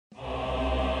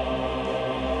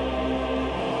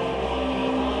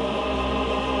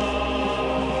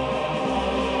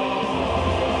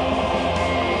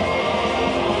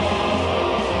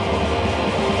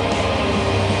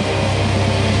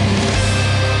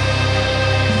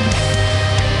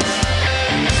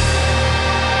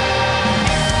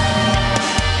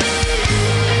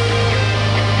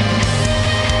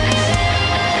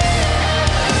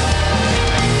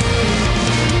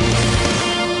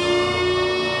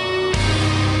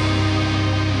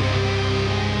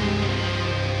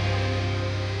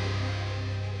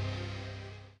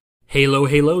Halo,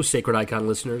 halo, Sacred Icon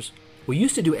listeners. We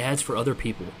used to do ads for other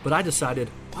people, but I decided,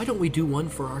 why don't we do one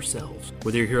for ourselves?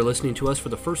 Whether you're here listening to us for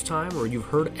the first time or you've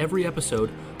heard every episode,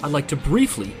 I'd like to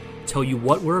briefly tell you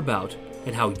what we're about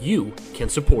and how you can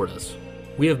support us.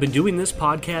 We have been doing this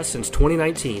podcast since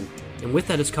 2019, and with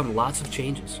that has come lots of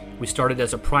changes. We started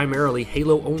as a primarily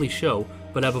Halo-only show,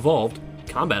 but have evolved,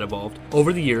 Combat evolved,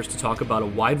 over the years to talk about a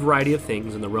wide variety of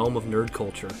things in the realm of nerd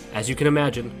culture. As you can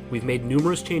imagine, we've made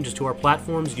numerous changes to our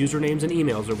platforms, usernames, and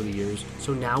emails over the years,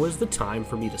 so now is the time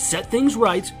for me to set things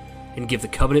right and give the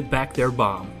Covenant back their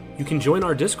bomb. You can join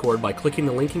our Discord by clicking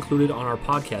the link included on our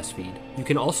podcast feed. You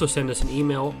can also send us an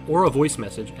email or a voice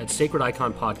message at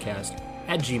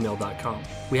sacrediconpodcast@gmail.com.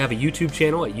 We have a YouTube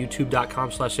channel at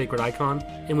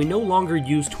youtube.com/sacredicon, and we no longer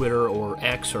use Twitter or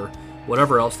X or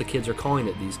whatever else the kids are calling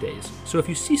it these days. So if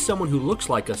you see someone who looks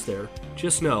like us there,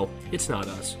 just know it's not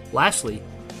us. Lastly,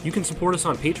 you can support us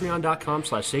on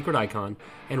patreon.com/sacredicon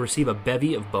and receive a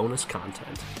bevy of bonus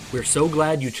content. We're so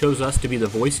glad you chose us to be the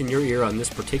voice in your ear on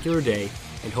this particular day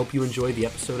and hope you enjoy the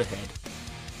episode ahead.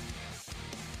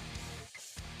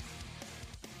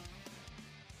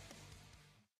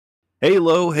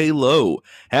 Halo, halo.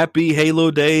 Happy Halo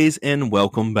days and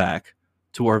welcome back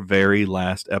to our very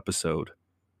last episode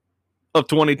of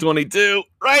 2022,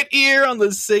 right here on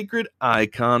the Sacred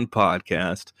Icon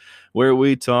Podcast, where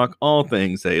we talk all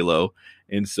things Halo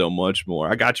and so much more.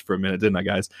 I got you for a minute, didn't I,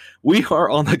 guys? We are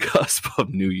on the cusp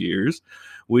of New Year's,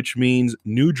 which means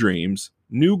new dreams,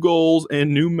 new goals,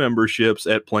 and new memberships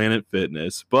at Planet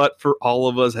Fitness. But for all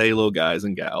of us Halo guys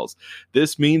and gals,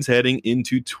 this means heading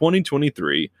into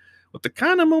 2023 with the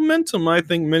kind of momentum I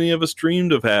think many of us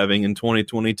dreamed of having in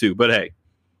 2022. But hey,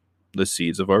 the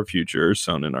seeds of our future are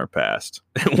sown in our past.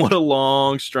 And what a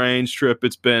long, strange trip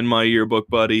it's been, my yearbook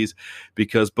buddies,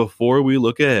 because before we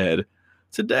look ahead,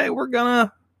 today we're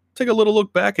gonna take a little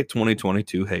look back at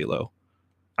 2022 Halo.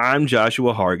 I'm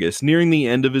Joshua Hargis, nearing the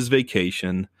end of his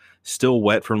vacation, still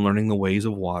wet from learning the ways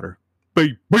of water.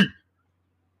 Baby!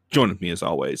 Joining me as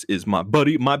always is my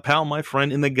buddy, my pal, my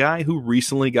friend, and the guy who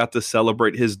recently got to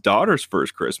celebrate his daughter's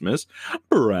first Christmas,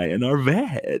 Brian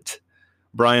Arvett.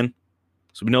 Brian,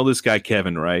 so we know this guy,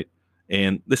 Kevin, right?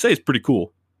 And they say it's pretty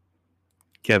cool.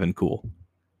 Kevin Cool.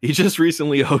 He just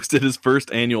recently hosted his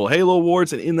first annual Halo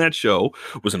Awards, and in that show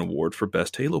was an award for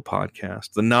Best Halo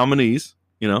Podcast. The nominees,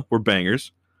 were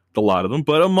bangers, a lot of them,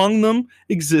 but among them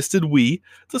existed we,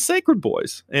 the Sacred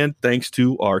Boys. And thanks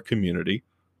to our community,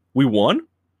 we won.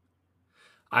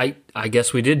 I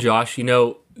guess we did, Josh.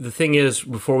 The thing is,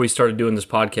 before we started doing this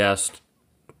podcast,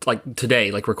 like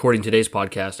today, like recording today's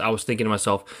podcast, I was thinking to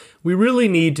myself, we really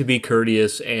need to be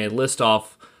courteous and list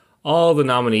off all the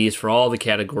nominees for all the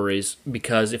categories,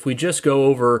 because if we just go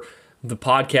over the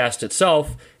podcast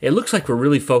itself, it looks like we're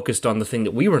really focused on the thing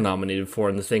that we were nominated for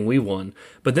and the thing we won.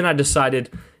 But then I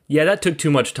decided, yeah, that took too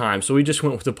much time, so we just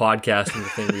went with the podcast and the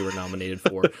thing we were nominated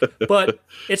for. But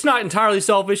it's not entirely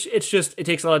selfish, it's just, it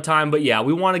takes a lot of time. But yeah,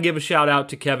 we want to give a shout out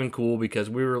to Kevin Cool,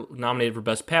 because we were nominated for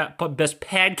Best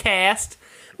Podcast.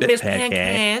 Best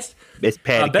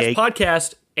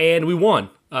podcast, and we won,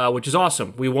 which is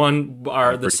awesome. We won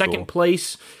the second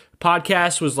place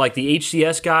podcast was like the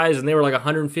HCS guys, and they were like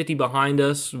 150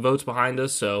 votes behind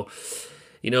us. So,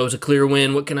 it was a clear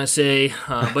win. What can I say?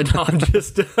 But no, I'm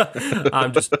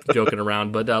just joking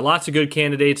around. But lots of good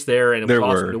candidates there, and it was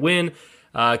awesome to win.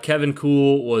 Kevin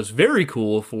Cool was very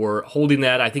cool for holding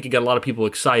that. I think it got a lot of people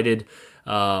excited.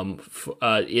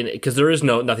 Because there is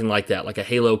nothing like that, like a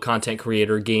Halo content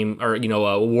creator game or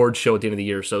award show at the end of the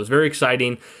year. So it was very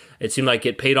exciting. It seemed like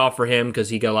it paid off for him because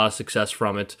he got a lot of success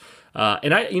from it.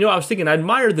 And I was thinking, I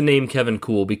admired the name Kevin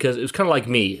Cool because it was kind of like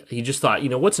me. He just thought,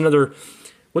 what's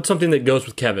something that goes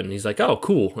with Kevin? And he's like, oh,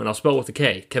 cool, and I'll spell it with a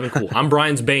K. Kevin Cool. I'm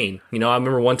Brian's Bane. I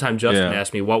remember one time Justin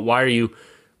asked me, what's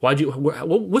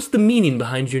the meaning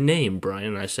behind your name,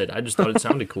 Brian? And I said, I just thought it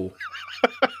sounded cool.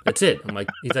 That's it.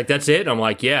 He's like, that's it? I'm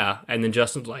like, yeah. And then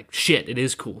Justin's like, shit, it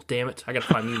is cool. Damn it. I got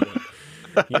to find me one.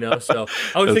 So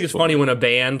I always think it's funny when a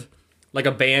band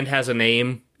has a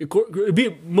name. It'd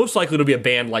be most likely to be a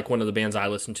band like one of the bands I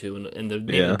listen to. And the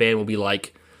name of the band will be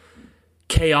like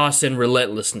Chaos and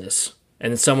Relentlessness.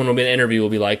 And then someone will be in an interview will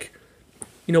be like,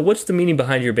 what's the meaning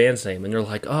behind your band's name? And they're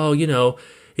like, oh,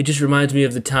 it just reminds me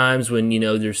of the times when,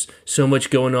 there's so much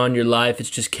going on in your life. It's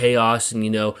just chaos and,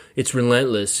 it's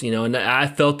relentless, and I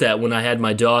felt that when I had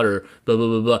my daughter, blah, blah,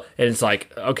 blah, blah. And it's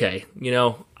like, okay,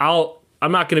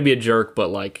 I'm not going to be a jerk, but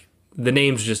like the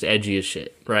name's just edgy as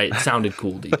shit, right? It sounded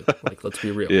cool to you. Like, let's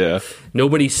be real. Yeah.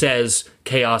 Nobody says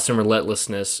chaos and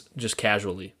relentlessness just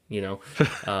casually, The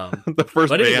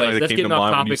first band that came to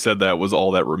mind when you said that was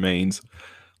All That Remains.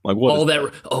 Like, what all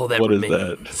is that, all that What is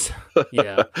remains.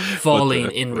 Yeah, falling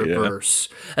in reverse,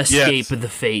 escape the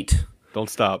fate. Don't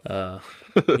stop.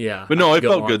 Yeah, But no, it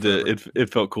felt good forever.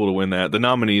 it felt cool to win that. The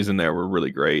nominees in there were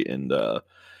really great, and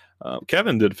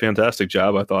Kevin did a fantastic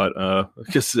job. I thought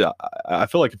because I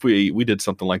feel like if we did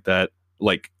something like that,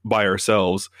 like by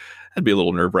ourselves, it'd be a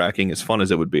little nerve wracking. As fun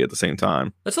as it would be at the same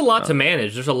time. That's a lot to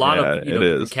manage. There's a lot of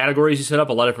is. categories you set up,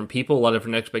 a lot of different people, a lot of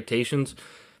different expectations.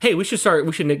 Hey, we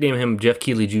should nickname him Jeff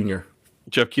Keighley Jr.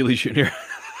 Jeff Keighley Jr.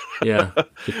 Yeah. Jeff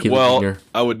Keighley Well, Jr.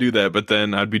 I would do that, but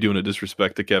then I'd be doing a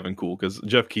disrespect to Kevin Cool because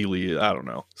Jeff Keighley, I don't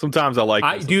know. Sometimes I like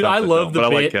him, I love the but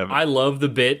bit. I like Kevin. I love the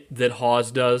bit that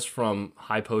Hawes does from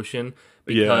High Potion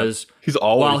because he's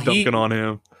always dunking on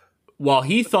him. While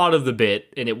he thought of the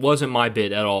bit, and it wasn't my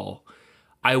bit at all,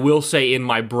 I will say in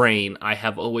my brain, I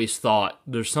have always thought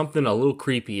there's something a little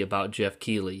creepy about Jeff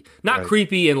Keighley. Not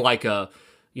creepy in like a,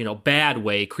 bad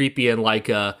way, creepy in like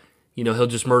a, he'll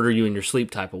just murder you in your sleep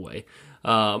type of way. Which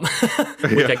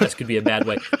I guess could be a bad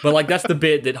way. But like that's the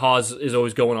bit that Hawes is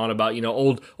always going on about,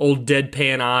 old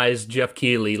deadpan eyes Jeff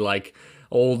Keighley, like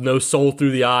old no soul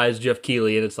through the eyes Jeff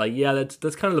Keighley, and it's like, yeah,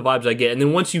 that's kind of the vibes I get. And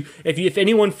then once if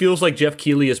anyone feels like Jeff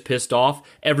Keighley is pissed off,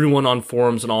 everyone on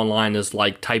forums and online is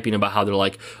like typing about how they're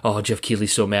like, oh, Jeff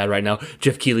Keighley's so mad right now.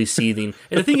 Jeff Keighley's seething.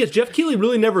 And the thing is, Jeff Keighley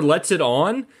really never lets it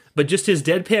on. But just his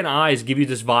deadpan eyes give you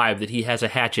this vibe that he has a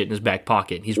hatchet in his back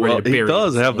pocket. He's ready to bury it. He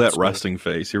does have that resting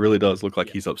face. He really does look like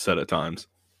he's upset at times.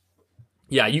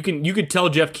 Yeah, you could tell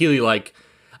Jeff Keighley, like,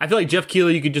 I feel like Jeff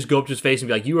Keighley, you could just go up to his face and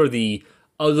be like, you are the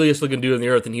ugliest looking dude on the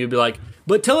earth, and he would be like,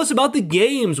 but tell us about the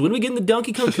games. When we get in the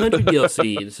Donkey Kong Country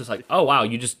DLC? And it's just like, oh wow,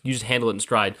 you just handle it in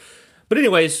stride. But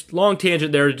anyways, long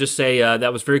tangent there to just say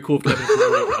that was very cool of Kevin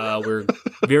Keighley. We're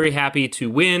very happy to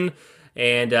win.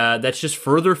 And that's just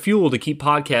further fuel to keep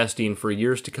podcasting for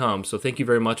years to come. So thank you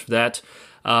very much for that.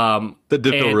 That did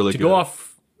feel really good.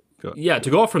 To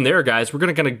go off from there, guys, we're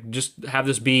going to kind of just have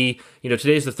this be,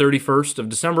 today's the 31st of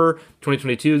December,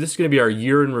 2022. This is going to be our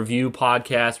year in review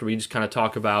podcast where we just kind of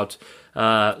talk about,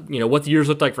 what the years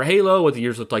looked like for Halo, what the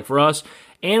years looked like for us.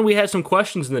 And we had some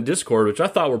questions in the Discord, which I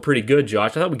thought were pretty good,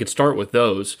 Josh. I thought we could start with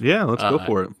those. Yeah, let's go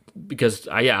for it. Because,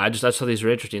 I thought these were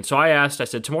interesting. So I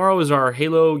said, tomorrow is our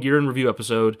Halo year in review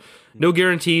episode. No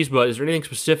guarantees, but is there anything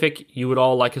specific you would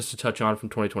all like us to touch on from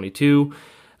 2022?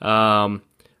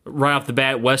 Right off the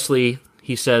bat, Wesley,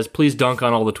 he says, please dunk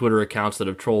on all the Twitter accounts that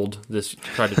have tried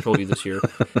to troll you this year.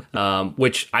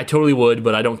 Which I totally would,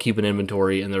 but I don't keep an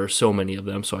inventory, and there are so many of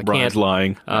them, so I Brian's can't.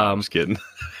 lying. No, I'm just kidding.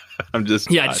 I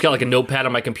just got like a notepad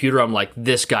on my computer. I'm like,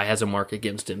 this guy has a mark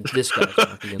against him. This guy has a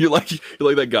mark against him. You're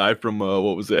like that guy from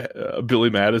what was it,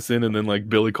 Billy Madison, and then like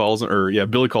Billy calls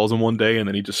him one day, and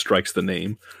then he just strikes the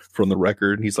name from the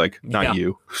record, and he's like, not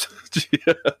you.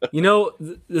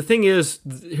 The thing is,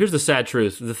 here's the sad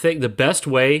truth. The best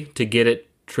way to get at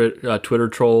Twitter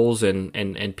trolls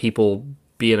and people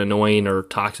being annoying or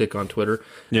toxic on Twitter,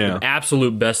 the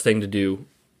absolute best thing to do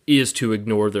is to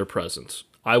ignore their presence.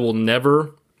 I will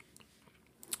never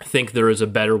think there is a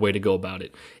better way to go about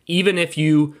it. Even if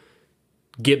you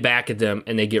get back at them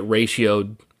and they get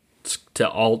ratioed to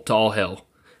all hell,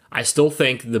 I still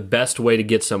think the best way to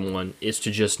get someone is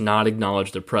to just not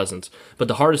acknowledge their presence. But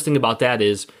the hardest thing about that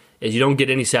is you don't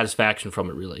get any satisfaction from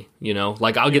it, really.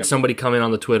 Like I'll get somebody come in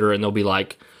on the Twitter and they'll be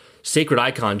like, Sacred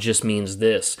Icon just means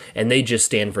this, and they just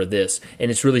stand for this,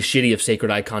 and it's really shitty of Sacred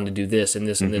Icon to do this and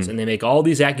this and this, and they make all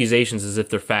these accusations as if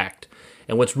they're fact.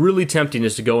 And what's really tempting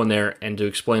is to go in there and to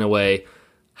explain away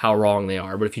how wrong they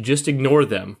are. But if you just ignore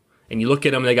them, and you look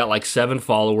at them, they got like 7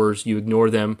 followers, you ignore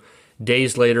them,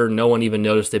 days later, no one even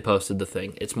noticed they posted the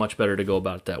thing. It's much better to go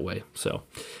about it that way. So,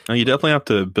 now you definitely have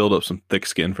to build up some thick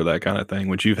skin for that kind of thing,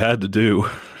 which you've had to do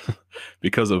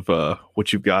because of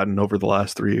what you've gotten over the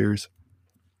last 3 years.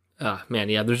 Man,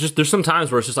 yeah, there's some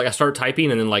times where it's just like I start typing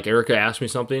and then like Erica asks me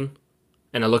something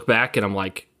and I look back and I'm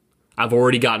like, I've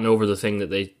already gotten over the thing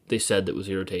that they said that was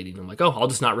irritating. I'm like, oh, I'll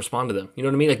just not respond to them. You know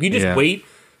what I mean? Like you just wait,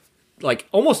 like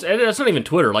almost, that's not even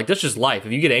Twitter. Like that's just life.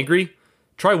 If you get angry,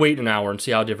 try wait an hour and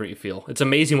see how different you feel. It's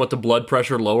amazing what the blood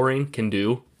pressure lowering can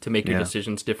do to make your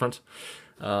decisions different.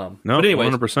 No, but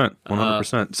anyways,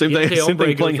 100%. Same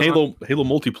thing playing Halo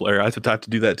multiplayer. I have to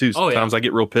do that too. Sometimes I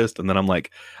get real pissed, and then I'm like,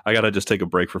 I gotta just take a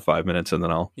break for 5 minutes, and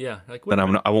then I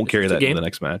won't carry that into the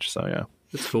next match. So yeah,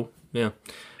 it's cool. Yeah.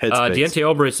 Deontay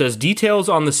Albright says details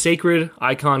on the Sacred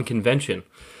Icon convention,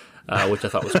 which I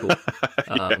thought was cool.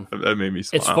 That made me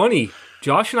smile. It's funny.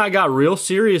 Josh and I got real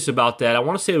serious about that. I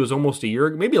want to say it was almost a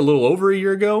year, maybe a little over a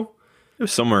year ago. It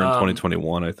was somewhere in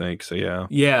 2021, I think. So yeah.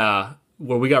 Yeah.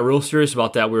 Where we got real serious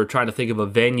about that, we were trying to think of a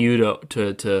venue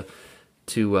to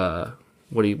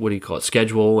what do you call it,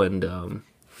 schedule and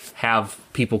have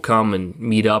people come and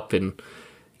meet up and,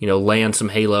 land some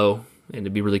Halo, and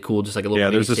it'd be really cool, just like a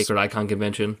little mini Sacred Icon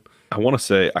convention. I want to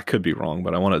say, I could be wrong,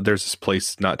 but there's this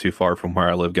place not too far from where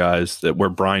I live, guys, where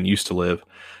Brian used to live,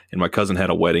 and my cousin had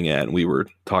a wedding at, and we were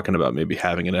talking about maybe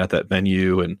having it at that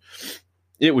venue, and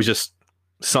it was just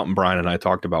something Brian and I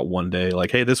talked about one day,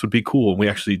 like, hey, this would be cool. And we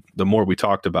actually, the more we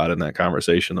talked about it in that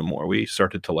conversation, the more we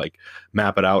started to like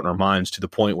map it out in our minds to the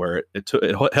point where it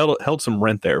held some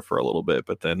rent there for a little bit.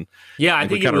 But then I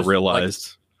think we kind of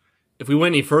realized, if we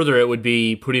went any further, it would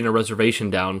be putting a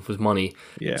reservation down with money.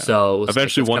 Yeah. So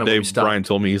eventually one day Brian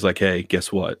told me, he's like, hey,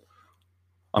 guess what?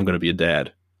 I'm going to be a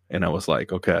dad. And I was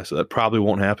like, okay, so that probably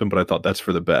won't happen, but I thought that's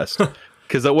for the best.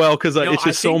 Because it's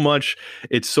just so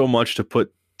much to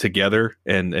put together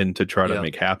and to try to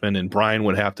make happen. And Brian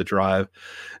would have to drive.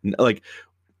 Like,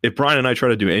 if Brian and I try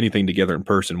to do anything together in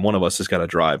person, one of us has got to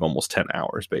drive almost 10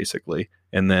 hours basically.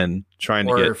 And then trying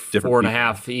to get different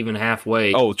 4.5, even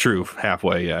halfway. Oh, true.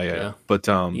 Halfway. Yeah. But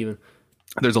even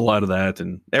there's a lot of that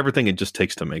and everything it just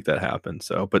takes to make that happen.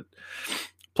 So, but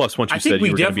plus once you said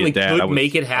you were going to be a dad, I think we definitely could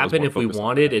make it happen if we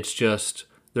wanted. It's just,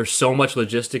 there's so much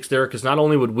logistics there, because not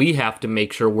only would we have to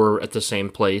make sure we're at the same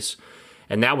place,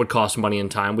 and that would cost money and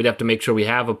time, we'd have to make sure we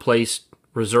have a place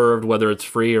reserved, whether it's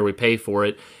free or we pay for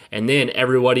it, and then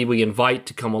everybody we invite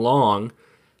to come along,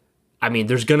 I mean,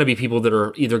 there's going to be people that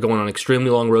are either going on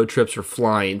extremely long road trips or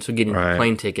flying, so getting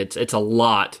plane tickets, it's a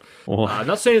lot. Well, I'm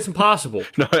not saying it's impossible.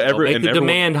 No, make the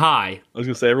demand high. I was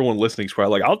going to say, everyone listening is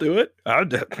probably like, I'll do it. I'll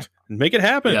make it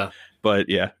happen. Yeah. But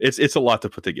yeah, it's a lot to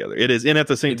put together. It is. And at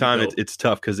the same time, it's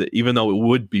tough because even though it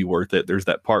would be worth it, there's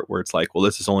that part where it's like, well,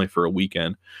 this is only for a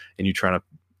weekend and you trying to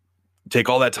take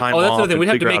all that time off. That's the thing. We'd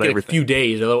have to make it a few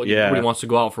days. Nobody wants to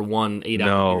go out for 1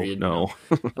 8-hour period. No.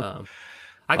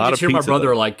 I can just hear my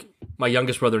brother, like my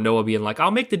youngest brother Noah, being like,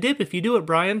 I'll make the dip if you do it,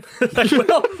 Brian.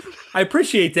 Well, I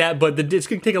appreciate that, but it's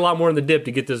going to take a lot more than the dip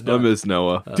to get this done. I miss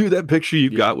Noah. Dude, that picture you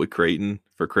got with Creighton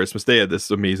for Christmas, they had this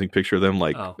amazing picture of them,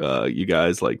 like you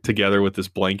guys like together with this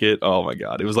blanket. Oh my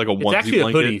God. It was like a onesie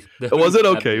blanket. A hoodie. Was it?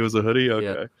 Okay. It was a hoodie.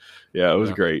 Okay. Yeah, it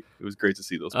was great. It was great to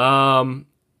see those.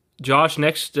 Josh,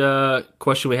 next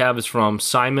question we have is from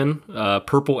Simon,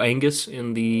 Purple Angus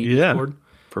in the Discord.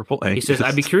 Purple Angus. He says,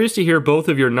 I'd be curious to hear both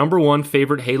of your number one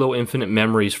favorite Halo Infinite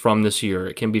memories from this year.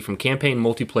 It can be from campaign,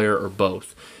 multiplayer, or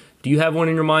both. Do you have one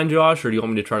in your mind, Josh, or do you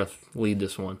want me to try to lead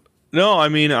this one? No, I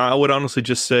mean, I would honestly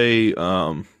just say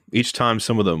each time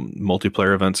some of the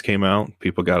multiplayer events came out,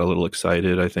 people got a little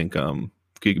excited. I think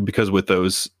because with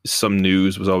those, some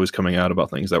news was always coming out about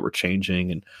things that were changing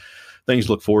and things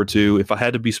to look forward to. If I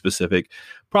had to be specific,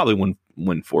 probably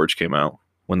when Forge came out,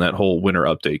 when that whole winter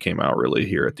update came out really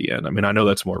here at the end. I mean, I know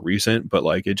that's more recent, but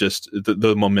like it just,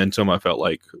 the momentum I felt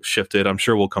like shifted. I'm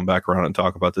sure we'll come back around and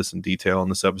talk about this in detail in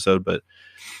this episode, but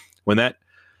when that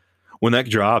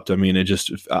dropped, I mean, it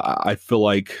just, I feel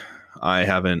like I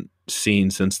haven't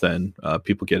seen since then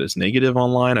people get as negative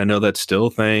online. I know that's still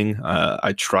a thing.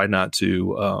 I try not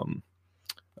to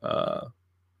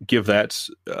give that.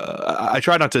 I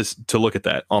try not to look at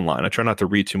that online. I try not to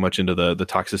read too much into the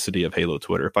toxicity of Halo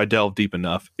Twitter. If I delve deep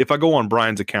enough, if I go on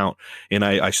Brian's account and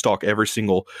I stalk every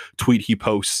single tweet he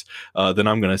posts, then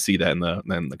I'm going to see that in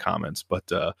the comments.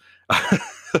 But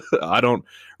I don't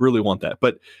really want that.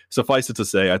 But suffice it to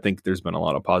say, I think there's been a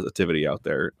lot of positivity out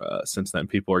there since then.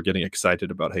 People are getting excited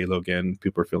about Halo again.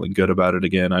 People are feeling good about it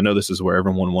again. I know this is where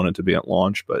everyone wanted to be at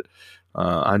launch, but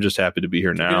I'm just happy to be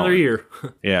here now. Another year.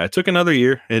 Yeah, it took another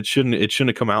year. It shouldn't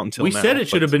have come out until we said it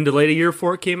should have been delayed a year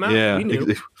before it came out. Yeah,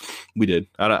 we did.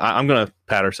 I'm going to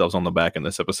pat ourselves on the back in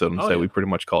this episode and say we pretty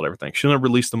much called everything. Shouldn't have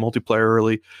released the multiplayer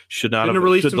early. Shouldn't have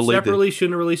released them separately.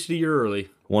 Shouldn't have released it a year early.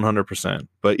 100%.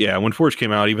 But yeah, when Forge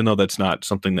came out, even though that's not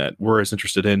something that we're as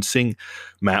interested in, seeing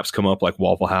maps come up like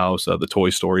Waffle House, the Toy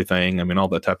Story thing, I mean, all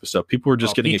that type of stuff, people were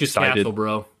just getting excited. Castle,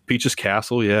 bro. Peach's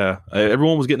Castle, yeah.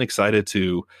 Everyone was getting excited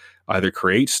to either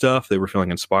create stuff, they were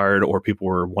feeling inspired, or people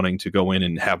were wanting to go in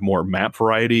and have more map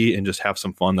variety and just have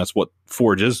some fun. That's what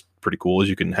Forge is pretty cool, is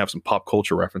you can have some pop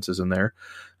culture references in there.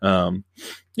 And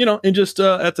just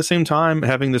at the same time,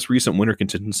 having this recent winter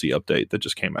contingency update that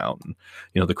just came out and,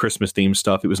 the Christmas theme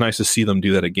stuff, it was nice to see them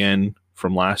do that again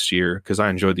from last year, because I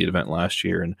enjoyed the event last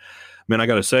year. And man, I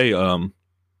got to say,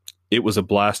 it was a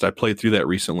blast. I played through that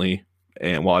recently.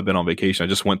 And while I've been on vacation, I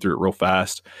just went through it real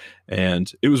fast,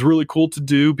 and it was really cool to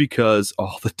do because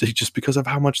because of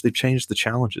how much they've changed the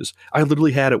challenges. I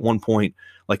literally had at one point,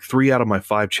 like 3 out of my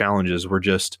 5 challenges were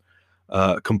just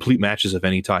complete matches of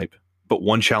any type. But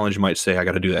one challenge might say I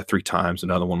got to do that 3 times.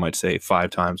 Another one might say 5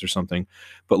 times or something.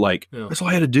 But that's all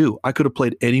I had to do. I could have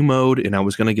played any mode and I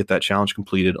was going to get that challenge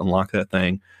completed, unlock that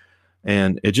thing.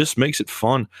 and it just makes it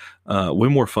fun, way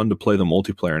more fun to play the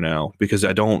multiplayer now, because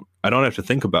I don't have to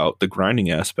think about the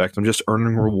grinding aspect. I'm just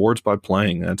earning rewards by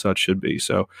playing. That's how it should be.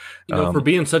 So, for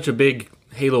being such a big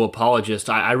Halo apologist,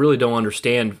 I really don't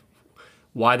understand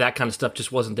why that kind of stuff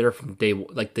just wasn't there from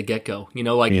the get-go.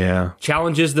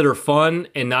 Challenges that are fun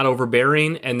and not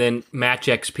overbearing, and then match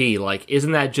XP. Like,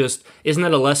 isn't that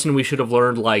a lesson we should have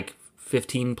learned like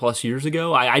 15 plus years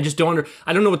ago? I just don't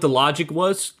I don't know what the logic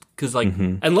was, because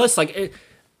unless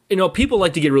people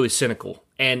like to get really cynical,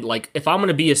 and like, if I'm going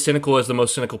to be as cynical as the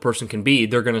most cynical person can be,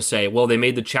 they're going to say, well, they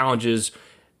made the challenges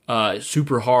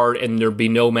super hard and there'd be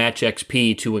no match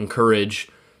XP to encourage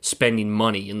spending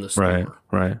money in the store.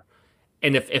 Right.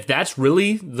 And if that's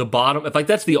really the bottom, if like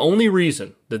that's the only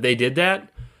reason that they did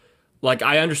that, like,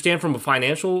 I understand from a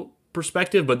financial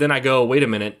perspective, but then I go, wait a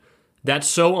minute, that's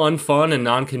so unfun and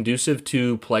non-conducive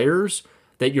to players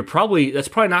that that's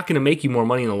probably not going to make you more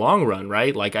money in the long run,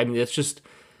 right? Like, I mean, it's just,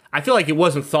 I feel like it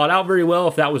wasn't thought out very well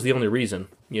if that was the only reason,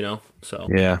 So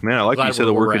yeah, man, I like you said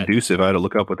the word conducive. I had to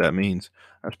look up what that means.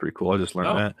 That's pretty cool. I just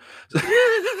learned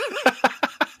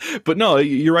that. But no,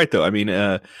 you're right though. I mean,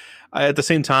 at the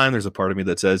same time, there's a part of me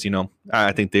that says,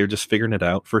 I think they're just figuring it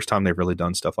out. First time they've really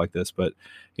done stuff like this. But,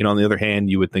 on the other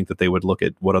hand, you would think that they would look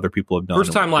at what other people have done.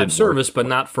 First time live service, but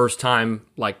not first time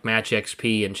like match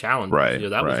XP and challenge. Right.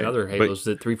 That was another Halos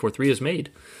that 343 has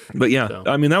made. But yeah, so.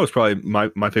 I mean, that was probably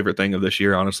my favorite thing of this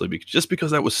year, honestly,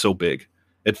 because that was so big.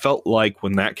 It felt like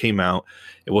when that came out,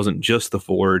 it wasn't just the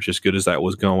Forge, as good as that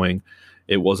was going.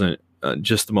 It wasn't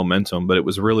just the momentum, but it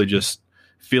was really just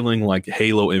feeling like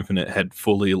Halo Infinite had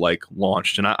fully like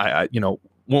launched. And I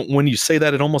when you say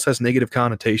that, it almost has negative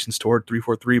connotations toward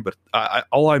 343, but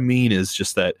all I mean is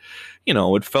just that,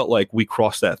 it felt like we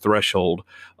crossed that threshold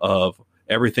of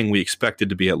everything we expected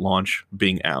to be at launch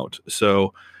being out.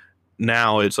 So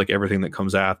now it's like everything that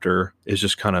comes after is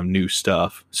just kind of new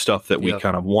stuff that we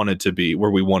kind of wanted to be where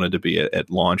we wanted to be at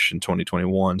launch in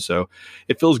 2021. So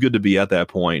it feels good to be at that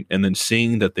point. And then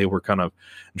seeing that they were kind of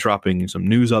dropping some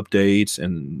news updates,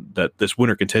 and that this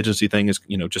winter contingency thing is,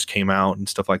 just came out and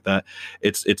stuff like that.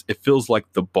 It feels like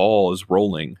the ball is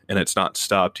rolling and it's not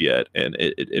stopped yet. And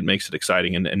it makes it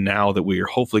exciting. And now that we are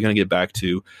hopefully going to get back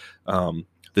to,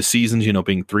 the seasons,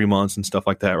 being 3 months and stuff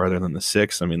like that rather than the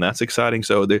 6. I mean, that's exciting.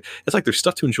 So it's like there's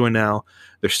stuff to enjoy now.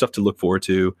 There's stuff to look forward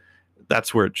to.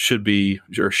 That's where it should be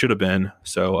or should have been.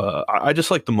 So I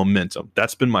just like the momentum.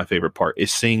 That's been my favorite part,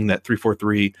 is seeing that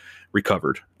 343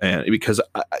 recovered. And because,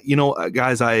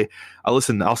 guys, I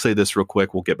listen, I'll say this real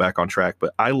quick. We'll get back on track.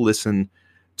 But I listen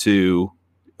to,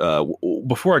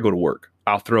 before I go to work,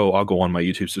 I'll go on my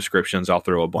YouTube subscriptions. I'll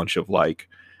throw a bunch of like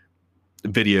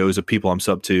videos of people I'm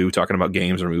sub to talking about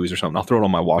games or movies or something. I'll throw it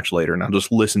on my watch later and I'll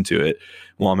just listen to it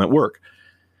while I'm at work.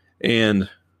 And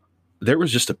there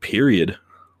was just a period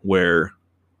where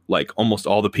like almost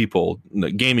all the people,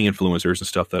 the gaming influencers and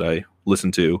stuff that I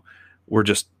listened to, were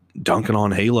just dunking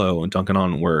on Halo and dunking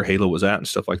on where Halo was at and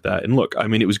stuff like that. And look, I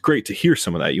mean, it was great to hear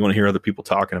some of that. You want to hear other people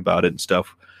talking about it and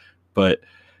stuff, but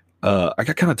I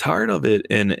got kind of tired of it.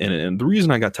 And the reason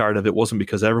I got tired of it wasn't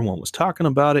because everyone was talking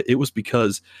about it. It was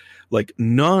because like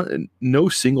no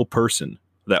single person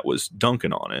that was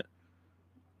dunking on it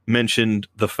mentioned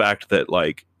the fact that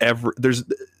like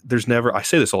there's never, I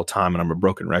say this all the time and I'm a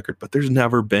broken record, but there's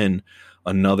never been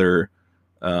another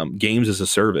games as a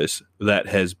service that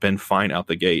has been fine out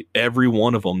the gate. Every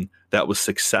one of them that was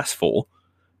successful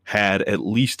had at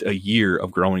least a year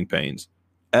of growing pains.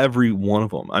 Every one of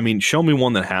them. I mean, show me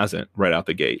one that hasn't right out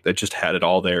the gate, that just had it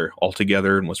all there all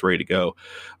together and was ready to go.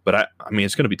 But I mean,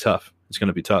 it's going to be tough. It's going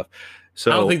to be tough.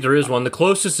 So I don't think there is one. The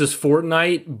closest is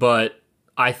Fortnite, but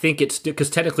I think it's because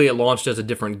technically it launched as a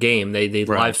different game. They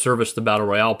live serviced the Battle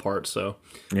Royale part. So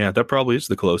yeah, that probably is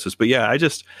the closest. But yeah, I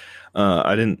just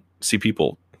I didn't see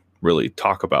people really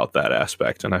talk about that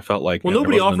aspect, and I felt like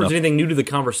nobody offers anything new to the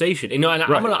conversation. And right.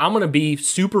 I'm gonna be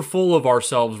super full of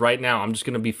ourselves right now. I'm just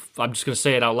gonna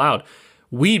say it out loud.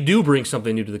 We do bring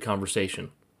something new to the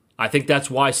conversation. I think that's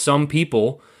why some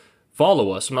people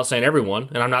follow us. I'm not saying everyone,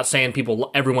 and I'm not saying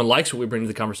everyone likes what we bring to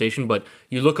the conversation. But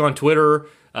you look on Twitter,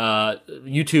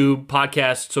 YouTube,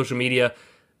 podcasts, social media.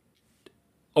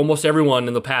 Almost everyone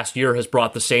in the past year has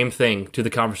brought the same thing to the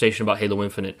conversation about Halo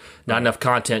Infinite. Not enough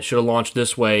content, should have launched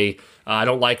this way. I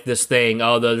don't like this thing.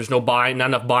 Oh, there's not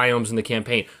enough biomes in the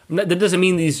campaign. That doesn't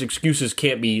mean these excuses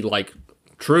can't be like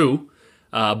true,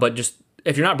 but just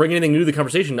if you're not bringing anything new to the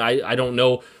conversation, I don't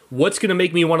know what's going to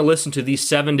make me want to listen to these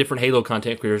 7 different Halo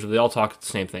content creators if they all talk the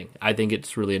same thing. I think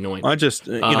it's really annoying. I just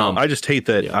I just hate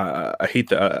that. Yeah. I hate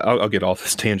that. I'll get off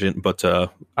this tangent, but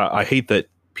I hate that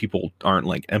people aren't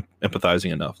like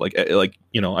empathizing enough. Like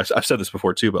I've said this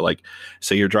before too, but like,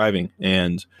 say you're driving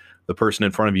and the person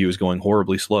in front of you is going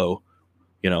horribly slow,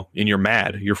 and you're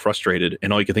mad, you're frustrated,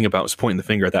 and all you can think about is pointing the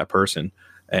finger at that person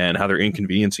and how they're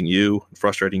inconveniencing you,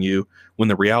 frustrating you, when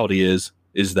the reality is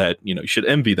that, you should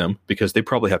envy them because they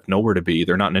probably have nowhere to be.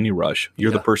 They're not in any rush.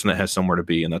 You're the person that has somewhere to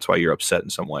be, and that's why you're upset in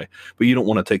some way. But you don't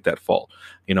want to take that fault.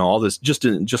 All this, just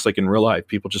like in real life,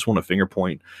 people just want to finger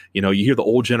point. You hear the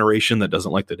old generation that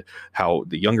doesn't like how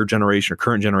the younger generation or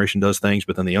current generation does things,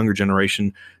 but then the younger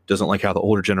generation doesn't like how the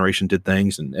older generation did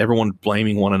things, and everyone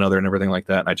blaming one another and everything like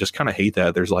that. And I just kind of hate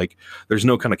that. There's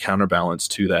no kind of counterbalance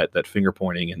to that finger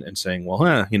pointing and saying, well,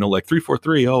 like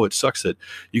 343, oh, it sucks that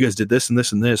you guys did this and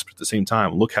this and this, but at the same time,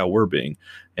 look how we're being.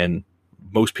 And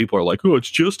most people are like, oh, it's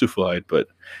justified, but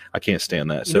I can't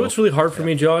stand that. So what's really hard for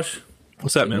me, Josh?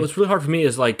 What's that, man? What's really hard for me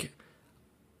is like,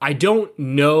 I don't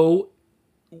know,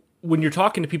 when you're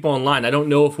talking to people online, I don't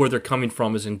know if where they're coming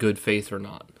from is in good faith or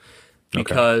not.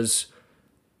 Because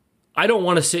I don't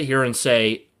want to sit here and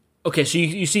say, okay, so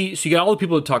you got all the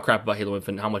people that talk crap about Halo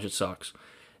Infinite, how much it sucks.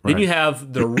 Then you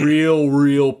have the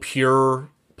real pure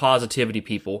positivity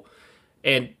people.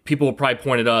 And people will probably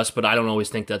point at us, but I don't always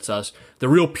think that's us. The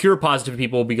real pure positive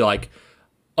people will be like,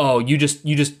 "Oh, you just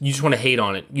want to hate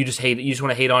on it. You just hate it. You just want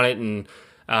to hate on it." And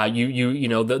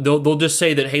they'll just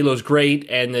say that Halo's great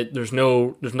and that there's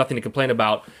nothing to complain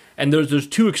about. And there's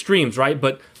two extremes, right?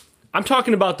 But I'm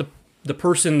talking about the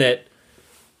person that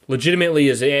legitimately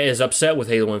is upset with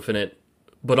Halo Infinite,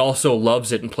 but also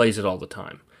loves it and plays it all the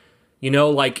time.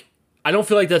 Like, I don't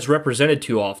feel like that's represented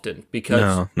too often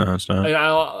because no, it's not.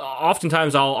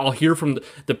 Oftentimes I'll hear from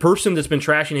the person that's been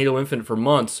trashing Halo Infinite for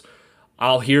months.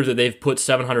 I'll hear that they've put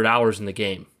 700 hours in the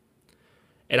game,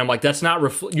 and I'm like, that's not.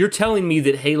 You're telling me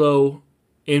that Halo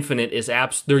Infinite is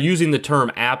they're using the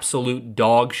term absolute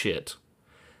dog shit,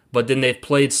 but then they've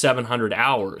played 700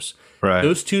 hours. Right.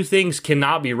 Those two things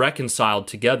cannot be reconciled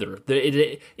together.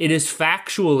 It is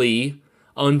factually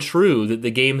untrue that the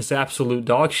game is absolute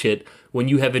dog shit when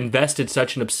you have invested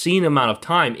such an obscene amount of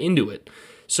time into it.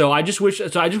 So I just wish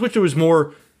there was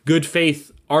more good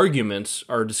faith arguments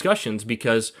or discussions,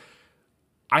 because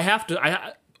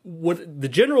the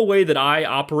general way that I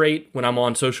operate when I'm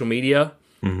on social media,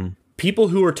 people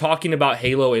who are talking about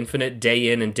Halo Infinite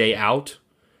day in and day out,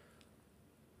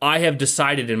 I have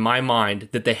decided in my mind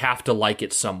that they have to like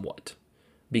it somewhat,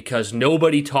 because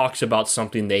nobody talks about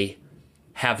something they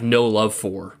have no love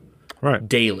for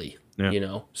daily.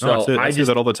 Yeah. So I do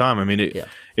that all the time. I mean,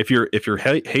 if you're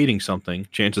hating something,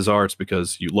 chances are it's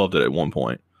because you loved it at one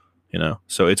point.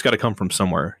 So it's got to come from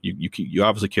somewhere. You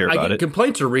obviously care about it.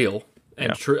 Complaints are real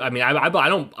and true. I mean, I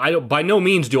don't. By no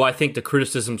means do I think the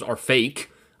criticisms are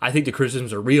fake. I think the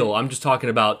criticisms are real. I'm just talking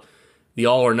about the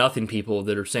all or nothing people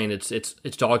that are saying it's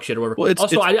dog shit or whatever.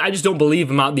 Well, I just don't believe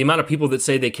the amount of people that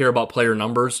say they care about player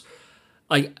numbers.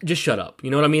 Like, just shut up.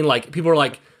 You know what I mean? Like, people are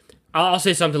like, I'll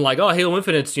say something like, "Oh, Halo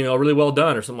Infinite's really well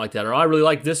done," or something like that, or "I really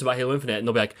like this about Halo Infinite," and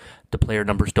they'll be like, "The player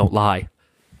numbers don't lie."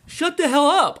 Shut the hell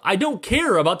up! I don't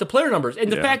care about the player numbers,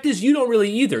 and the fact is, you don't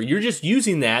really either. You're just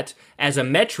using that as a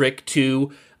metric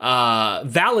to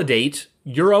validate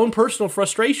your own personal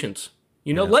frustrations.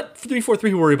 Let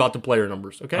 343 worry about the player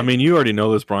numbers. Okay. I mean, you already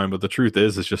know this, Brian, but the truth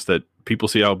is, it's just that people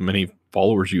see how many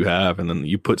followers you have, and then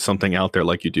you put something out there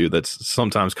like you do that's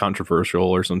sometimes controversial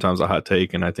or sometimes a hot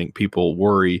take, and I think people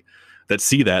worry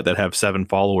that have 7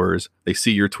 followers. They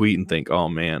see your tweet and think, "Oh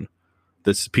man,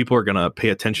 people are gonna pay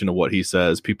attention to what he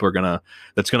says. People are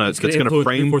that's gonna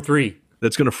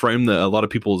frame a lot of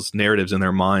people's narratives in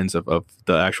their minds of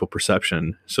the actual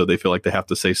perception, so they feel like they have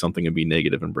to say something and be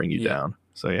negative and bring you down."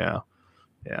 So yeah.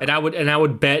 And I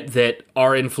would bet that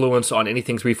our influence on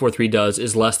anything 343 does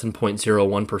is less than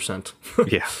 0.01%.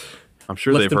 Yeah. I'm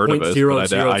sure they've heard of us,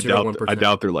 but I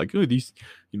doubt they're like, "Oh, these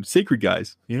sacred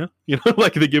guys,"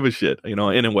 like they give a shit,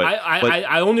 anyway.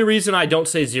 I only reason I don't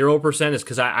say 0% is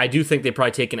because I do think they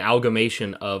probably take an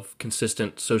amalgamation of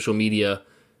consistent social media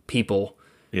people,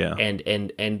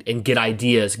 and get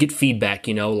ideas, get feedback,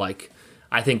 like.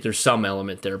 I think there's some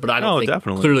element there, but I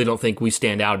clearly don't think we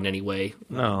stand out in any way.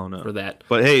 For that.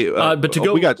 But hey,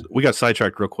 we got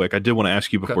sidetracked real quick. I did want to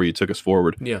ask you before you took us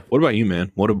forward. Yeah. What about you,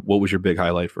 man? What was your big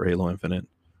highlight for Halo Infinite?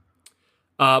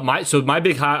 My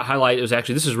big highlight was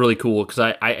actually, this is really cool, because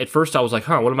I at first I was like,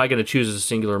 what am I going to choose as a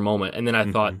singular moment? And then I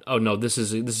thought, oh no, this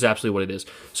is absolutely what it is.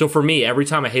 So for me, every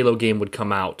time a Halo game would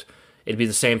come out, it'd be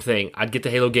the same thing. I'd get the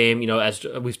Halo game, as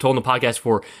we've told in the podcast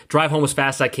before, drive home as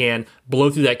fast as I can, blow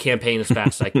through that campaign as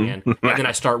fast as I can, and then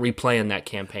I start replaying that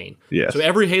campaign. Yes. So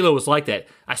every Halo was like that.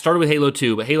 I started with Halo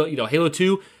 2, but Halo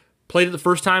 2, played it the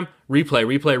first time,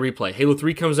 replay. Halo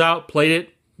 3 comes out, played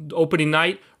it, opening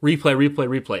night,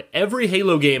 replay. Every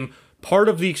Halo game, part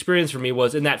of the experience for me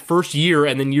was in that first year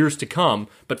and then years to come,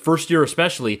 but first year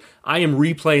especially, I am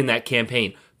replaying that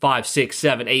campaign 5, 6,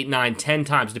 7, 8, 9, 10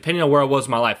 times, depending on where I was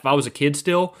in my life. If I was a kid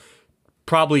still,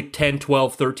 probably 10,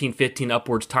 12, 13, 15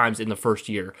 upwards times in the first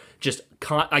year. Just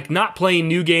like not playing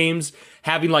new games,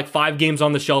 having like 5 games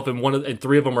on the shelf and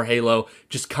 3 of them are Halo,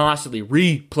 just constantly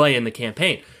replaying the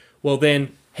campaign. Well,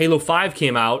 then Halo 5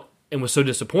 came out and was so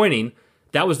disappointing.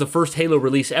 That was the first Halo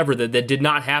release ever that did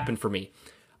not happen for me.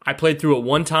 I played through it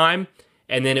one time,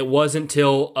 and then it wasn't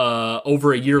until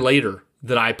over a year later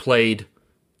that I played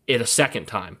it a second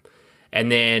time.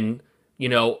 And then,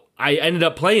 I ended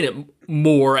up playing it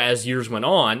more as years went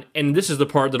on, and this is the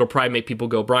part that'll probably make people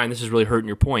go, Brian, this is really hurting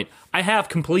your point. I have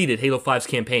completed Halo 5's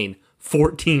campaign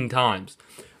 14 times,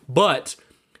 but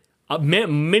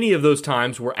many of those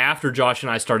times were after Josh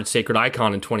and I started Sacred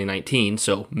Icon in 2019,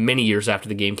 so many years after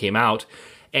the game came out,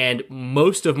 and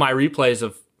most of my replays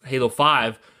of Halo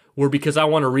 5 were because I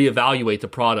want to reevaluate the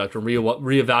product or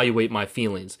reevaluate my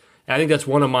feelings. And I think that's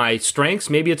one of my strengths.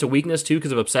 Maybe it's a weakness too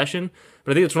because of obsession,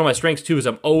 but I think it's one of my strengths too is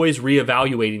I'm always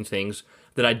reevaluating things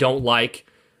that I don't like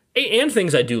and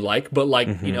things I do like, but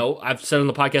I've said on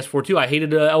the podcast before too, I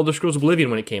hated Elder Scrolls Oblivion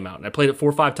when it came out, and I played it 4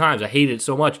 or 5 times. I hated it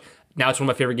so much. Now it's one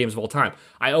of my favorite games of all time.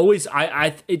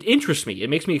 It interests me. It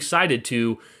makes me excited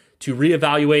to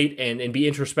reevaluate and be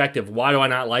introspective. Why do I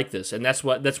not like this? And that's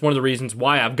one of the reasons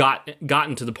why I've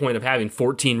gotten to the point of having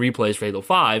 14 replays for Halo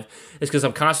 5 is because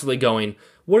I'm constantly going,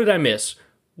 what did I miss?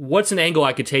 What's an angle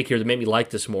I could take here to make me like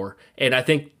this more? And I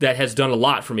think that has done a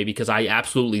lot for me because I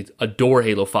absolutely adore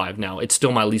Halo 5 now. It's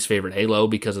still my least favorite Halo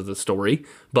because of the story,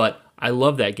 but I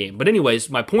love that game. But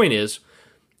anyways, my point is,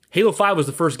 Halo 5 was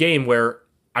the first game where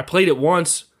I played it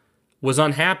once, was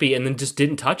unhappy, and then just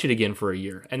didn't touch it again for a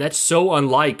year. And that's so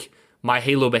unlike my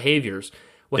Halo behaviors.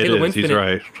 Well, he's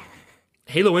right.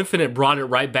 Halo Infinite brought it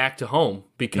right back to home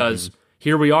because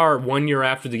here we are 1 year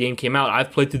after the game came out.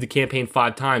 I've played through the campaign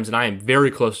 5 times, and I am very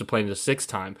close to playing it a 6th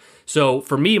time. So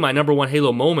for me, my number one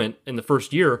Halo moment in the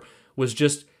first year was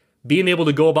just being able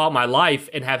to go about my life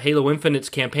and have Halo Infinite's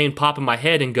campaign pop in my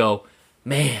head and go,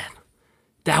 man,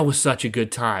 that was such a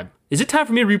good time. Is it time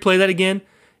for me to replay that again?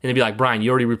 And they'd be like, Brian,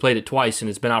 you already replayed it twice, and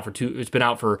it's been out for 2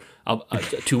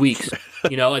 weeks,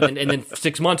 and then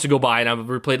 6 months to go by, and I've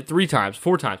replayed it 3 times,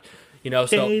 4 times,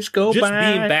 so just being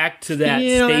back to that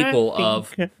staple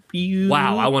of,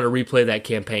 wow, I want to replay that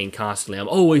campaign constantly. I'm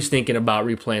always thinking about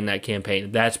replaying that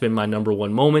campaign. That's been my number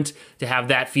one moment, to have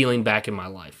that feeling back in my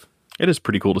life. It is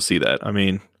pretty cool to see that. I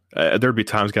mean, there'd be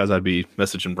times, guys, I'd be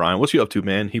messaging Brian, what's you up to,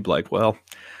 man? He'd be like, well,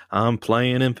 I'm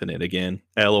playing Infinite again.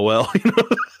 LOL.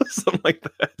 Something like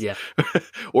that. Yeah.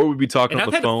 Or we'd be talking on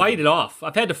the phone. I've had to fight it off.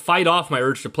 I've had to fight off my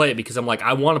urge to play it because I'm like,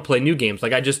 I want to play new games.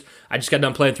 Like I just got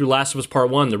done playing through Last of Us Part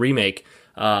 1, the remake.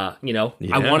 I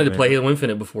wanted to play Halo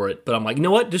Infinite before it, but I'm like, you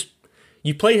know what? Just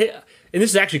you play it. And this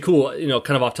is actually cool,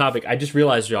 kind of off topic. I just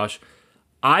realized, Josh,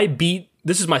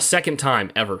 this is my 2nd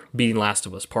time ever beating Last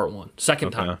of Us Part 1.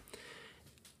 Second time.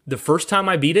 The first time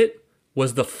I beat it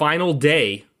was the final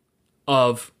day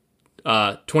of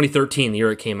 2013, the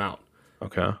year it came out.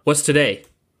 Okay. What's today?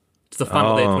 It's the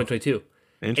final day of 2022.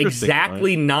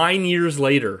 Exactly 9 years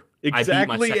later.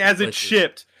 Exactly as it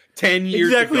shipped 10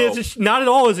 years ago. Not at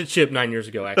all as it shipped 9 years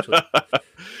ago, actually.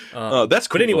 That's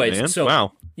cool. But anyways, man. so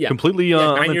wow, yeah, completely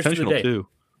 9 years to the unintentional day. too.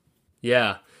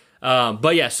 Yeah,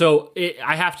 but yeah, so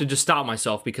I have to just stop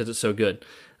myself because it's so good.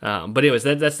 But anyways,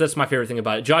 that's my favorite thing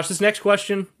about it. Josh, this next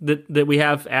question that we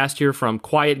have asked here from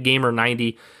Quiet Gamer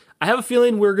 90. I have a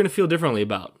feeling we're going to feel differently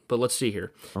about, but let's see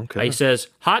here. Okay. He says,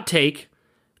 hot take,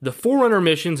 the Forerunner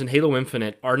missions in Halo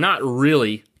Infinite are not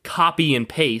really copy and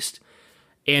paste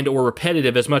and or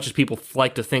repetitive as much as people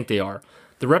like to think they are.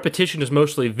 The repetition is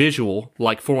mostly visual,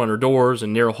 like Forerunner doors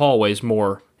and narrow hallways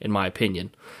more, in my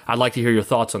opinion. I'd like to hear your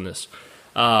thoughts on this.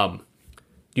 Do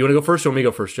you want to go first or want me to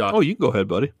go first, Josh? Oh, you can go ahead,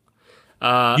 buddy.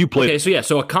 You played. Okay, so yeah,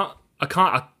 so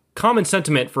a common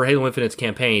sentiment for Halo Infinite's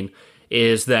campaign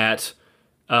is that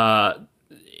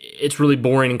it's really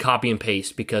boring and copy and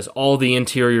paste because all the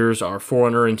interiors are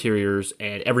Forerunner interiors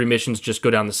and every mission's just go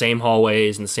down the same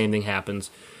hallways and the same thing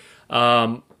happens.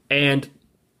 And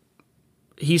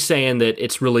he's saying that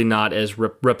it's really not as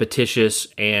repetitious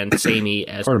and samey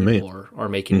as people are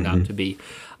making it out to be.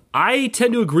 I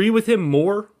tend to agree with him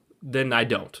more than I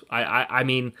don't. I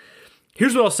mean,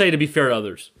 here's what I'll say to be fair to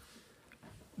others.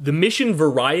 The mission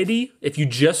variety, if you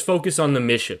just focus on the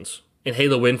missions in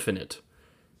Halo Infinite,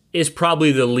 is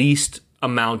probably the least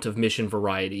amount of mission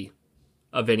variety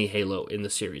of any Halo in the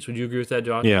series. Would you agree with that,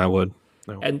 John? Yeah, I would.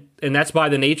 And that's by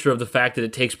the nature of the fact that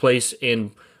it takes place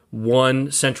in one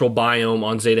central biome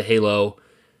on Zeta Halo.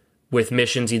 with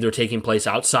missions either taking place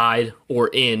outside or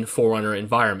in Forerunner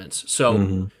environments.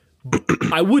 So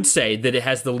I would say that it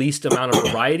has the least amount of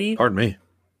variety. Pardon me.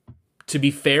 To be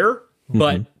fair,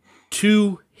 but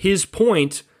to his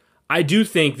point, I do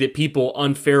think that people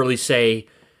unfairly say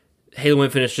Halo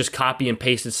Infinite's just copy and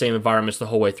paste the same environments the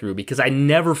whole way through, because I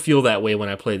never feel that way when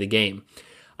I play the game.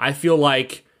 I feel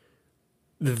like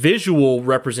the visual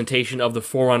representation of the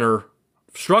Forerunner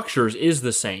structures is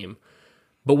the same.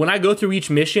 But when I go through each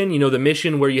mission, the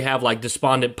mission where you have like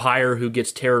Despondent Pyre who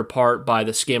gets teared apart by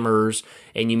the skimmers,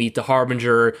 and you meet the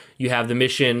Harbinger, you have the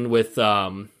mission with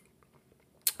you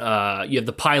have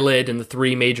the pilot and the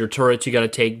 3 major turrets you got to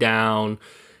take down.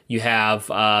 You have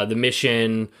the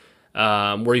mission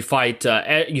where you fight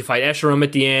Escharum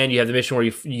at the end. You have the mission where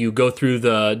you go through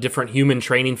the different human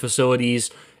training facilities,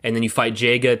 and then you fight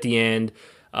Jaga at the end.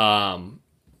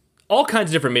 All kinds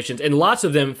of different missions, and lots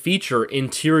of them feature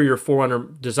interior Forerunner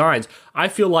designs. I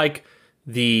feel like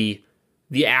the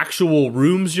actual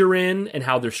rooms you're in and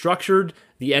how they're structured,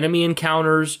 the enemy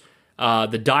encounters,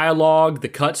 the dialogue, the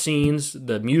cutscenes,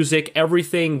 the music,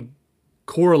 everything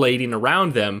correlating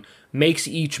around them makes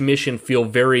each mission feel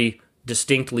very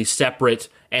distinctly separate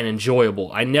and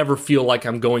enjoyable. I never feel like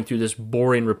I'm going through this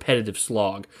boring, repetitive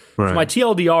slog. Right. So my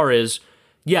TLDR is,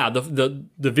 yeah, the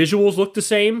visuals look the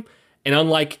same, and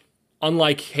unlike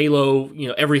Halo,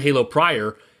 every Halo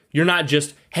prior, you're not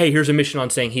just, hey, here's a mission on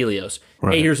Sang Helios.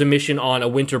 Right. Hey, here's a mission on a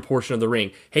winter portion of the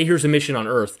ring. Hey, here's a mission on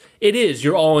Earth.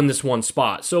 You're all in this one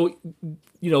spot. So,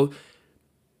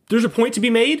 there's a point to be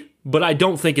made, but I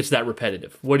don't think it's that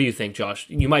repetitive. What do you think, Josh?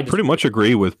 You might pretty much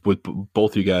agree with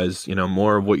both you guys.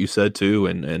 More of what you said too,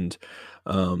 and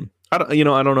I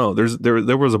don't know.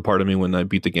 There was a part of me when I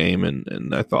beat the game,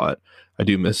 and I thought I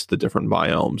do miss the different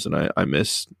biomes, and I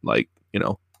miss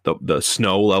the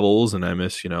snow levels, and I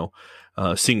miss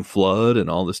seeing flood and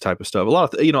all this type of stuff. A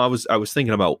lot of I was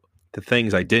thinking about the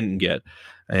things I didn't get,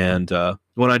 and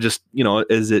when I just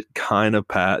as it kind of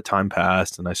time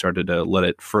passed and I started to let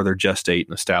it further gestate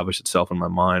and establish itself in my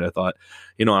mind, I thought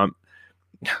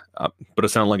but it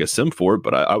sounded like a sim for it,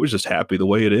 but I was just happy the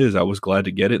way it is. I was glad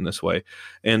to get it in this way,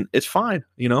 and it's fine.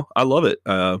 I love it.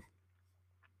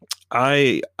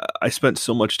 I spent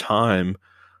so much time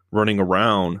running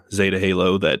around Zeta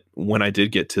Halo that when I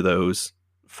did get to those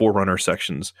Forerunner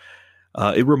sections,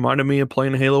 it reminded me of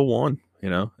playing Halo 1,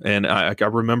 and I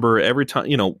remember every time,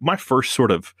 my first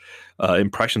sort of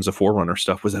impressions of Forerunner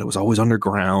stuff was that it was always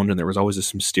underground and there was always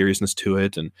this mysteriousness to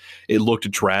it, and it looked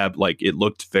drab, like it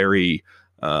looked very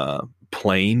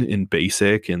plain and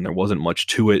basic, and there wasn't much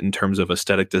to it in terms of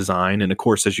aesthetic design. And of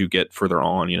course, as you get further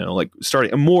on,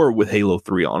 starting more with Halo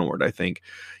 3 onward, I think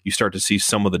you start to see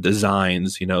some of the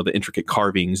designs, the intricate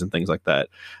carvings and things like that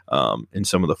in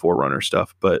some of the Forerunner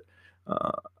stuff. But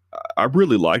I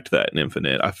really liked that in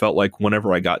Infinite. I felt like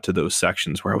whenever I got to those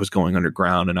sections where I was going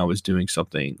underground and I was doing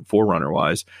something Forerunner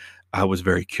wise, I was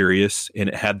very curious, and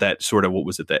it had that sort of, what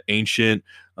was it, that ancient,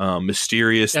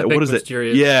 mysterious, epic, what is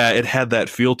mysterious. it? Yeah, it had that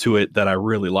feel to it that I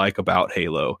really like about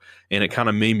Halo, and it kind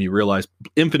of made me realize,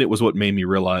 Infinite was what made me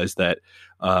realize that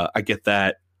I get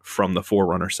that from the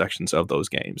Forerunner sections of those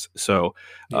games. So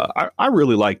I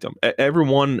really liked them. Every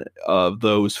one of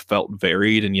those felt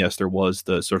varied, and yes, there was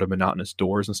the sort of monotonous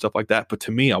doors and stuff like that, but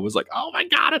to me, I was like, oh my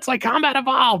god, it's like Combat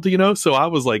Evolved, so I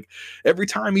was like, every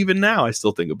time, even now, I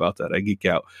still think about that. I geek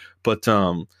out. But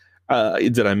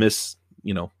did I miss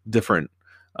different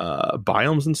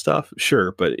biomes and stuff?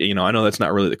 Sure, but I know that's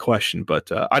not really the question,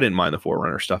 but I didn't mind the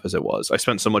Forerunner stuff as it was. I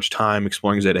spent so much time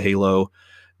exploring Zeta Halo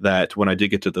that when I did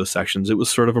get to those sections, it was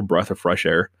sort of a breath of fresh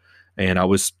air, and I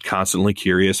was constantly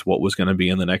curious what was going to be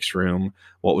in the next room,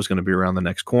 what was going to be around the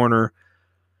next corner.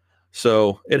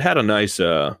 So it had a nice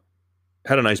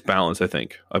balance, I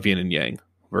think, of yin and yang,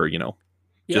 where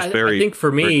I think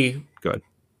for me, good.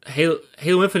 Halo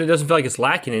Infinite doesn't feel like it's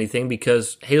lacking anything,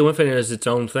 because Halo Infinite is its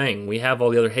own thing. We have all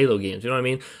the other Halo games. You know what I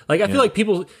mean? Like, I feel like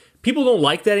people don't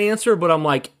like that answer, but I'm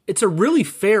like, it's a really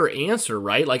fair answer,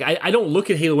 right? Like, I don't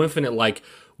look at Halo Infinite like,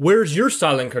 where's your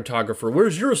silent cartographer?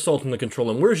 Where's your assault on the control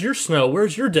room? Where's your snow?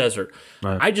 Where's your desert?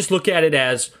 Right. I just look at it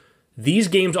as, these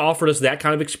games offered us that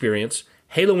kind of experience.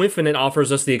 Halo Infinite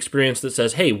offers us the experience that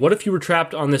says, hey, what if you were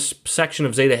trapped on this section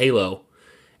of Zeta Halo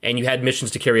and you had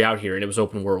missions to carry out here and it was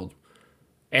open world?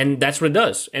 And that's what it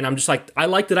does. And I'm just like, I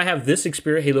like that I have this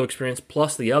Halo experience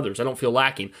plus the others. I don't feel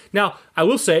lacking. Now, I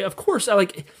will say, of course,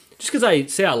 just because I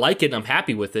say I like it and I'm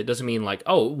happy with it doesn't mean like,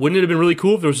 oh, wouldn't it have been really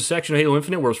cool if there was a section of Halo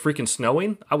Infinite where it was freaking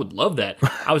snowing? I would love that.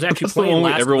 I was actually playing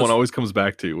Last of Us. Everyone always comes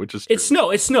back to, which is It's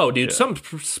snow, dude. Yeah.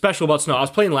 Something special about snow. I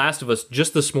was playing Last of Us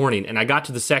just this morning, and I got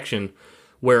to the section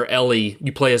where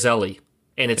you play as Ellie,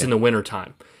 and it's in the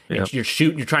wintertime. And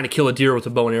you're trying to kill a deer with a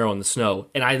bow and arrow in the snow.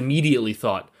 And I immediately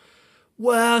thought,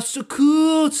 wow, so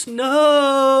cool,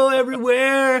 snow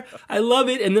everywhere. I love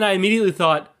it. And then I immediately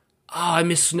thought, oh, I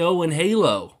miss snow in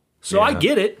Halo. So I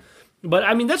get it. But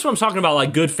I mean, that's what I'm talking about,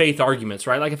 like good faith arguments,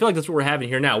 right? Like I feel like that's what we're having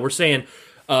here now. We're saying,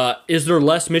 is there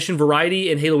less mission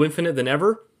variety in Halo Infinite than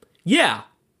ever? Yeah,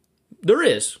 there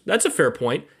is. That's a fair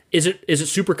point. Is it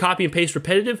super copy and paste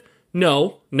repetitive?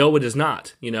 No, it is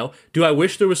not. Do I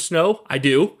wish there was snow? I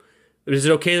do. Is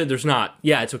it okay that there's not?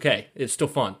 Yeah, it's okay. It's still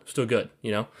fun. Still good.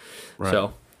 Right.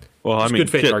 So, well, I mean,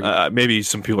 maybe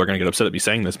some people are going to get upset at me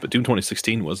saying this, but Doom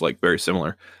 2016 was like very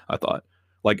similar. I thought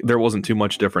like there wasn't too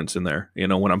much difference in there.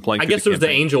 When I'm playing, I guess there's the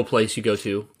angel place you go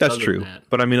to. That's true.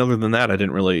 But I mean, other than that, I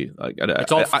didn't really.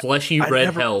 It's all fleshy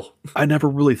red hell. I never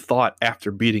really thought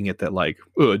after beating it that like,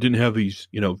 oh, it didn't have these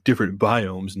different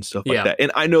biomes and stuff like that.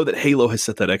 And I know that Halo has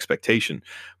set that expectation,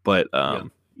 but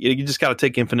you just got to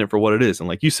take Infinite for what it is. And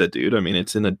like you said, dude, I mean,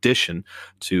 it's in addition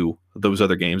to those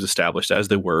other games established as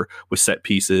they were with set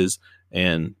pieces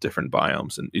and different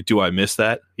biomes. And do I miss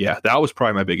that? Yeah, that was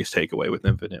probably my biggest takeaway with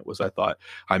Infinite was I thought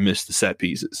I missed the set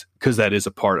pieces because that is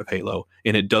a part of Halo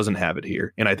and it doesn't have it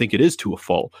here. And I think it is to a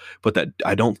fault, but that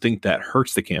I don't think that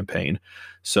hurts the campaign.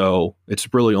 So it's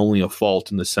really only a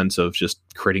fault in the sense of just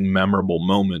creating memorable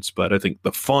moments. But I think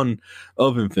the fun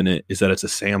of Infinite is that it's a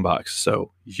sandbox.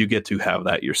 So you get to have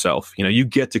that yourself. You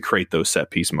get to create those set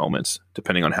piece moments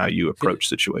depending on how you approach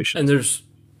situations. And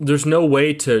there's no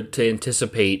way to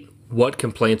anticipate what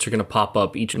complaints are going to pop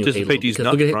up each new Halo. Anticipate these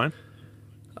nuts, Brian?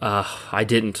 I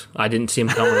didn't see them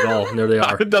coming at all. And there they are. I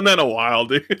haven't done that in a while,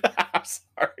 dude. I'm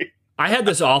sorry. I had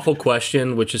this awful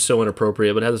question, which is so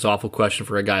inappropriate, but I had this awful question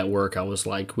for a guy at work. I was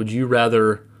like, would you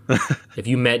rather, if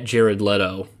you met Jared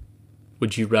Leto,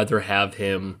 would you rather have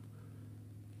him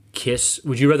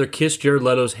would you rather kiss Jared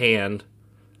Leto's hand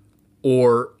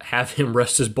or have him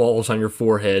rest his balls on your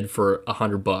forehead for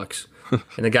 $100?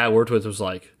 And the guy I worked with was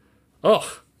like,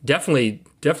 oh, definitely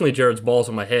Jared's balls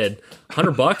on my head.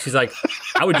 $100? He's like,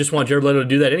 I would just want Jared Leto to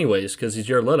do that anyways because he's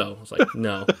Jared Leto. I was like,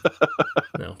 no.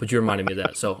 But you reminded me of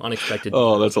that. So unexpected.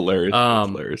 Oh, that's hilarious. That's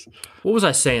hilarious. What was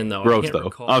I saying though? Gross though.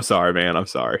 Recall. I'm sorry, man. I'm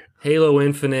sorry. Halo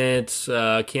Infinite,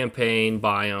 campaign,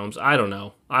 biomes. I don't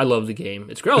know. I love the game.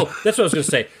 It's great. Oh, that's what I was going to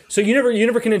say. So you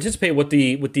never can anticipate what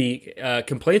the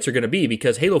complaints are going to be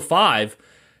because Halo 5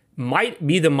 might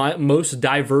be the most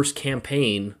diverse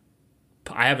campaign.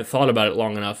 I haven't thought about it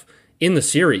long enough in the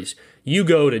series. You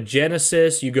go to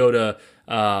Genesis, you go to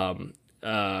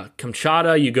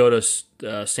Kamchatka, you go to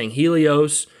St.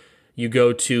 Helios, you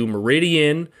go to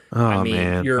Meridian. Oh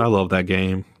man, I love that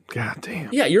game. God damn.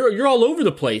 Yeah, you're all over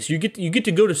the place. You get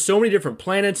to go to so many different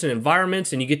planets and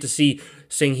environments, and you get to see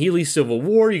St. Heli's Civil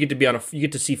War. You get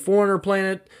to see Foreigner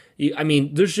Planet.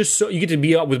 There's just so you get to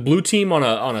be out with Blue Team on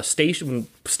a station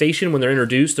when they're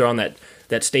introduced. They're on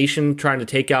that station trying to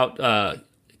take out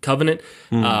Covenant.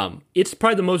 It's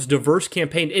probably the most diverse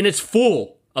campaign, and it's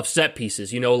full of set pieces.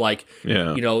 Team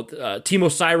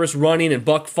Osiris running and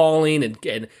Buck falling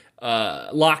and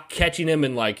Locke catching him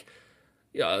and like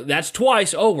that's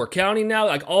twice. Oh, we're counting now.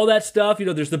 Like all that stuff.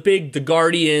 There's the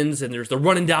Guardians and there's the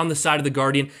running down the side of the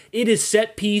Guardian. It is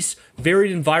set piece,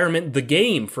 varied environment, the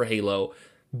game for Halo.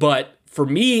 But for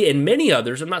me and many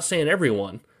others, I'm not saying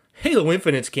everyone, Halo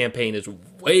Infinite's campaign is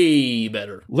way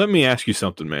better. Let me ask you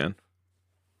something, man.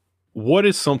 What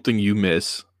is something you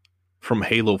miss from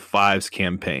Halo 5's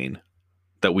campaign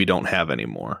that we don't have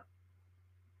anymore?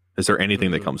 Is there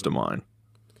anything that comes to mind?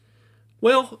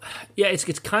 Well, yeah,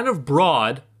 it's kind of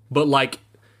broad, but like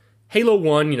Halo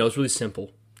 1, it's really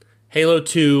simple. Halo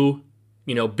 2,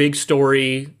 big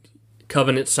story,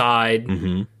 Covenant side,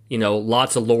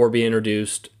 lots of lore being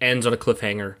introduced, ends on a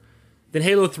cliffhanger. Then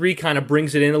Halo 3 kind of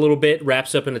brings it in a little bit,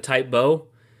 wraps up in a tight bow.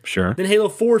 Sure. Then Halo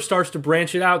 4 starts to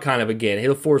branch it out kind of again.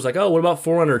 Halo 4 is like, oh, what about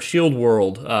Forerunner, Shield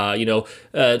World,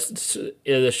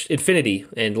 Infinity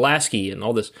and Lasky and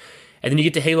all this. And then you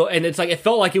get to Halo, and it's like, it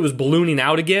felt like it was ballooning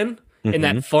out again in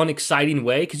that fun, exciting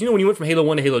way. Because, when you went from Halo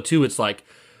 1 to Halo 2, it's like,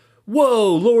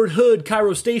 whoa, Lord Hood,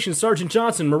 Cairo Station, Sergeant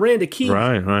Johnson, Miranda Keyes.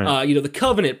 Right. The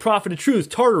Covenant, Prophet of Truth,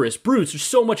 Tartarus, Brutes. There's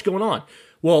so much going on.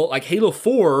 Well, like Halo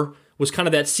 4 was kind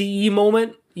of that CE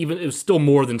moment. Even it was still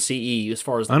more than CE as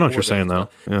far as I know what you're saying though.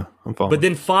 Yeah, I'm following. But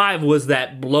then 5 was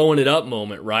that blowing it up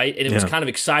moment, right? And it was kind of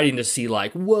exciting to see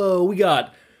like, whoa, we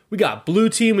got Blue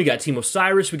Team, we got Team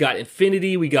Osiris, we got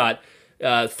Infinity, we got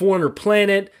Foreigner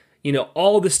Planet,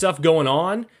 all this stuff going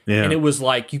on. Yeah. And it was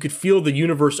like you could feel the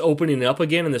universe opening up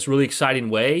again in this really exciting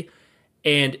way.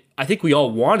 And I think we all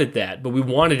wanted that, but we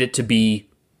wanted it to be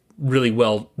really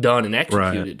well done and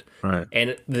executed. Right.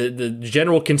 And the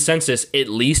general consensus, at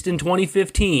least in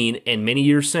 2015 and many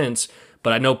years since,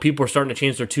 But I know people are starting to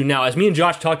change their tune now. As me and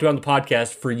Josh talked about on the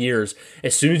podcast for years,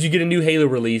 as soon as you get a new Halo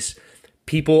release,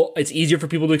 it's easier for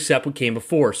people to accept what came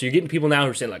before. So you're getting people now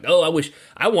who are saying like, oh,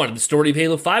 I wanted the story of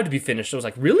Halo 5 to be finished. I was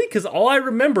like, really? Because all I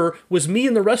remember was me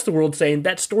and the rest of the world saying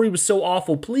that story was so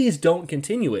awful, please don't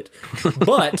continue it.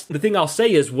 But the thing I'll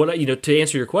say is, to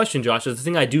answer your question, Josh, is the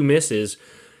thing I do miss is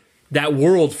that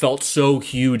world felt so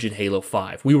huge in Halo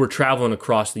 5. We were traveling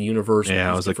across the universe.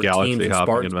 Yeah, it was a galaxy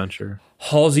hopping adventure.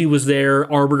 Halsey was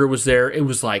there, Arbiter was there. It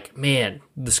was like, man,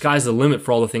 the sky's the limit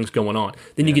for all the things going on.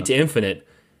 Then you get to Infinite,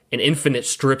 and Infinite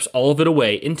strips all of it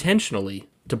away intentionally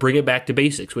to bring it back to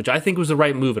basics, which I think was the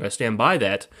right move, and I stand by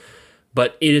that.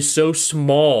 But it is so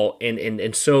small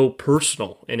and so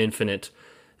personal in Infinite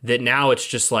that now it's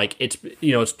just like, it's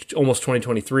almost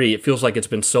 2023. It feels like it's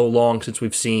been so long since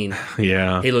we've seen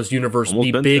Halo's universe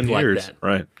almost be big like that.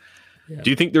 Right. Yeah. Do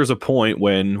you think there's a point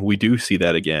when we do see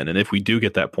that again? And if we do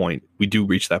get that point, we do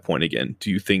reach that point again, do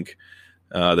you think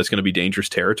that's going to be dangerous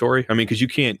territory? I mean, because you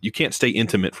can't stay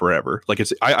intimate forever. Like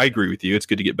I agree with you. It's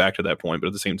good to get back to that point, but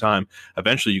at the same time,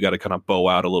 eventually you got to kind of bow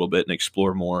out a little bit and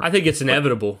explore more. I think it's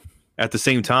inevitable. At the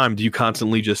same time, do you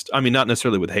constantly not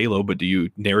necessarily with Halo, but do you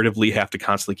narratively have to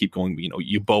constantly keep going?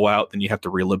 You bow out, then you have to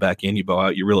reel it back in. You bow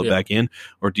out, you reel it back in,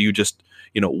 or do you just,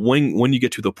 when you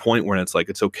get to the point where it's like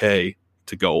it's okay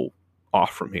to go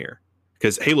off from here?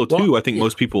 Because Halo 2, I think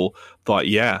most people thought,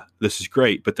 this is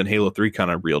great, but then Halo 3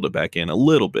 kind of reeled it back in a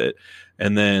little bit,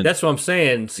 and then that's what I'm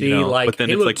saying. See, but then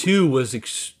Halo 2 was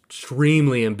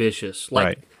extremely ambitious.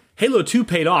 Like Halo 2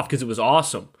 paid off because it was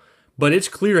awesome. But it's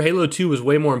clear Halo 2 was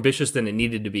way more ambitious than it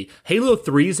needed to be. Halo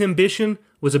 3's ambition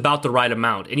was about the right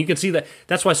amount. And you can see that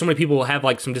that's why so many people have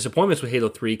like some disappointments with Halo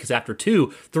 3, because after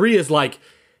 3 is like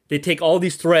they take all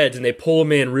these threads and they pull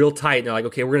them in real tight. And they're like,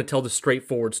 okay, we're going to tell the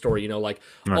straightforward story.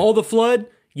 All the Flood,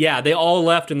 they all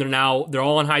left and they're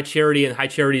all on High Charity, and High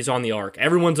Charity's on the Ark.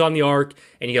 Everyone's on the Ark,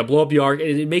 and you got to blow up the Ark. And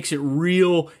it makes it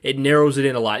real. It narrows it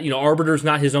in a lot. Arbiter's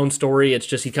not his own story. It's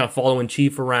just he's kind of following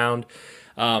Chief around.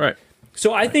 Right.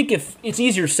 So I think if it's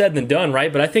easier said than done,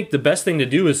 right? But I think the best thing to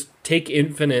do is take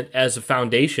Infinite as a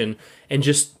foundation and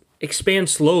just expand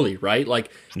slowly, right? Like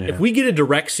if we get a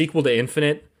direct sequel to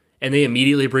Infinite and they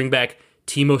immediately bring back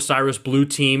Team Osiris, Blue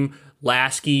Team,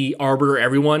 Lasky, Arbiter,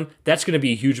 everyone, that's going to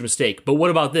be a huge mistake. But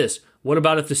what about this? What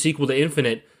about if the sequel to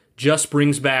Infinite just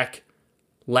brings back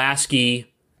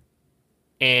Lasky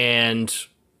and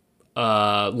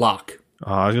Locke?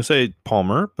 I was going to say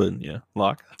Palmer, but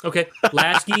Locke. Okay,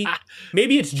 Lasky.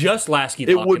 Maybe it's just Lasky.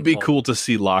 It would be cool to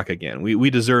see Locke again.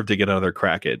 We deserve to get another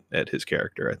crack at his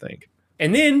character, I think.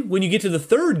 And then when you get to the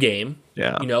third game,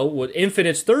 with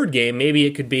Infinite's third game, maybe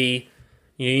it could be,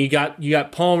 you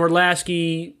got Palmer,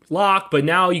 Lasky, Locke, but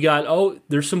now you got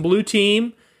there's some Blue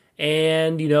Team,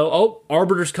 and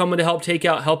Arbiter's coming to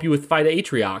help you with fight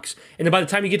Atriox. And then by the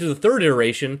time you get to the third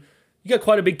iteration, you got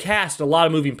quite a big cast, a lot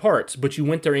of moving parts, but you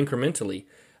went there incrementally.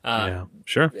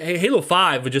 Sure. Halo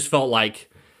 5 just felt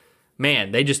like,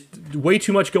 man, they just way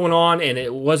too much going on, and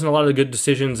it wasn't a lot of good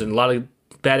decisions and a lot of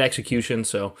bad execution.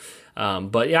 So,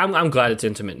 but I'm glad it's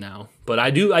intimate now. But I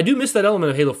do miss that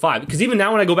element of Halo 5, because even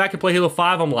now when I go back and play Halo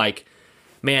 5, I'm like,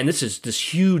 man, this is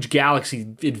this huge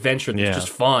galaxy adventure that's just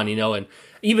fun, And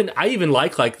I even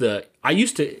like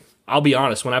I'll be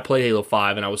honest, when I played Halo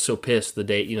 5 and I was so pissed the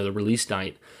day, the release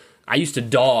night, I used to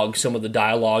dog some of the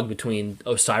dialogue between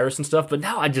Osiris and stuff, but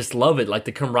now I just love it. Like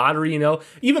the camaraderie,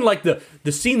 even like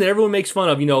the scene that everyone makes fun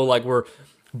of, like where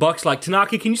Buck's like,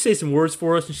 Tanaka, can you say some words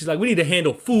for us? And she's like, we need to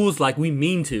handle fools like we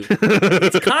mean to.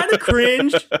 It's kind of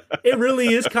cringe. It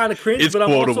really is kind of cringe. It's but I'm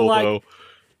quotable, also like, though.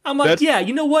 I'm like,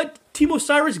 you know what? Team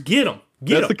Osiris, get him.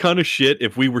 That's the kind of shit,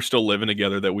 if we were still living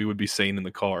together, that we would be saying in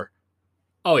the car.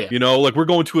 Oh yeah, like we're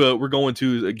going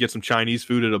to get some Chinese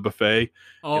food at a buffet,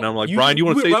 and I'm like, Brian, do you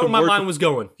want to say some words? Where my mind was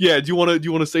going. Yeah, do you want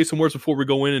to say some words before we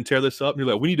go in and tear this up? And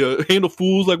you're like, we need to handle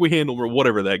fools like we handle, or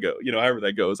whatever that go, however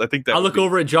that goes. I think that I look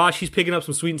over at Josh. He's picking up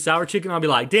some sweet and sour chicken. I'll be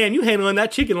like, damn, you handling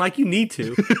that chicken like you need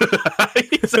to.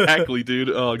 Exactly, dude.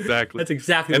 Oh, exactly. That's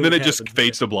exactly. And what then it just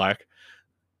fades to black.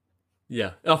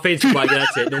 Yeah. Fades to black.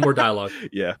 That's it. No more dialogue.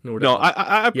 Yeah. No,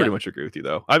 I pretty much agree with you,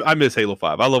 though. I miss Halo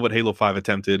 5. I love what Halo 5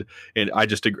 attempted, and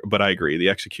but I agree. The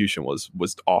execution was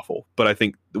awful. But I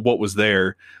think what was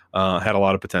there had a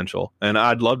lot of potential. And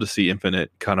I'd love to see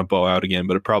Infinite kind of bow out again,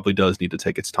 but it probably does need to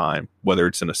take its time, whether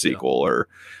it's in a sequel or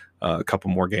a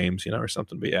couple more games, or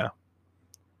something. But yeah.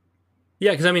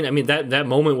 Yeah, because I mean that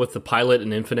moment with the pilot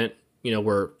and Infinite,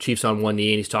 where Chief's on one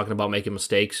knee and he's talking about making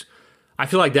mistakes, I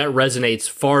feel like that resonates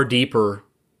far deeper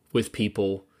with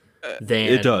people than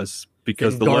it does,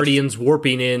 because the Guardians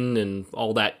warping in and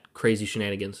all that crazy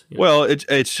shenanigans. You know? Well,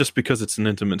 it's just because it's an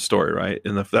intimate story, right?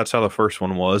 And that's how the first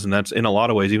one was, and that's in a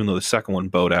lot of ways. Even though the second one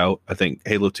bowed out, I think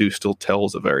Halo 2 still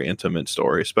tells a very intimate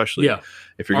story, especially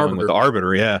if you're going with the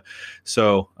Arbiter. Yeah.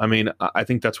 So I mean, I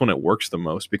think that's when it works the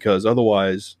most, because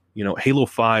otherwise, you know, Halo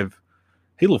 5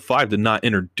 did not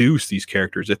introduce these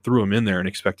characters. It threw them in there and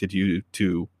expected you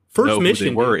to know who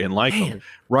they were and like them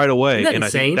right away. And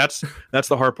insane? I think that's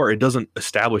the hard part. It doesn't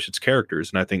establish its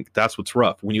characters, and I think that's what's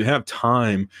rough. When you have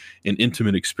time and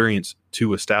intimate experience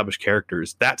to establish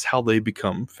characters, that's how they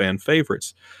become fan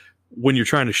favorites. When you're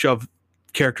trying to shove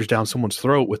characters down someone's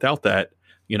throat without that,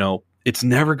 you know, it's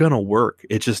never going to work.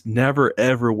 It just never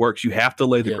ever works. You have to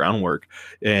lay the groundwork,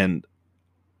 and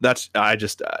that's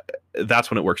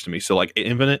when it works to me. So like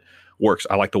Infinite works.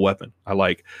 I like the weapon. I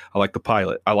like the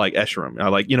pilot. I like Escharum. I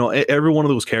like, you know, every one of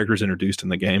those characters introduced in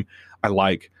the game. I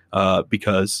like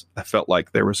because I felt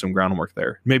like there was some groundwork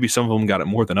there. Maybe some of them got it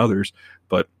more than others,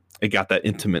 but it got that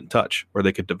intimate touch where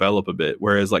they could develop a bit.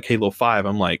 Whereas like Halo 5,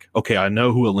 I'm like, okay, I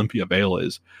know who Olympia Vale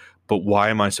is, but why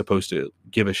am I supposed to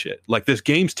give a shit? Like, this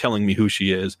game's telling me who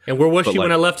she is. And where was she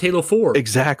when I left Halo 4?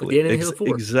 Exactly. Halo 4.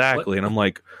 Exactly. What? And I'm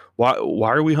like, why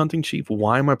are we hunting Chief?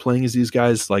 Why am I playing as these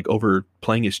guys, like, over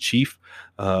playing as Chief?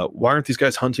 Why aren't these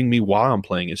guys hunting me while I'm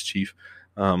playing as Chief?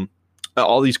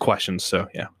 All these questions. So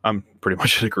yeah, I'm pretty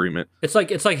much in agreement. It's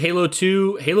like Halo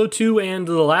 2 and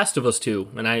The Last of Us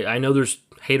 2. And I know there's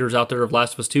haters out there of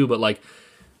Last of Us 2, but like,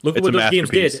 look at what those games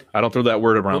did. I don't throw that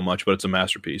word around much, but it's a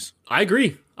masterpiece. I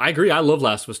agree. I love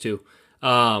Last of Us 2.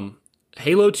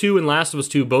 Halo 2 and Last of Us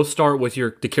 2 both start with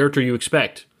the character you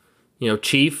expect. You know,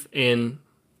 Chief and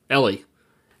Ellie.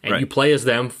 And you play as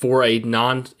them for a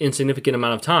non-insignificant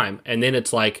amount of time. And then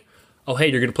it's like, oh,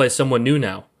 hey, you're going to play someone new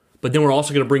now. But then we're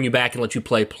also going to bring you back and let you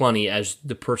play plenty as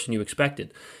the person you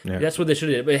expected. Yeah. That's what they should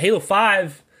have did. But Halo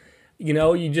 5, you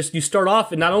know, you start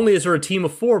off, and not only is there a team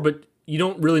of 4, but you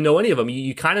don't really know any of them.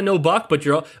 You kind of know Buck, but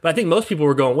I think most people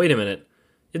were going, wait a minute.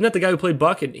 Isn't that the guy who played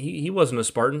Buck? And he wasn't a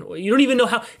Spartan. You don't even know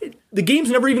how. The game's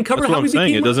never even covered how he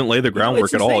became. It doesn't lay the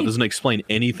groundwork at all. It doesn't explain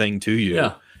anything to you.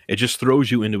 Yeah. It just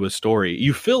throws you into a story.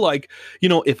 You feel like, you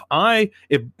know, if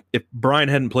Brian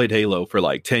hadn't played Halo for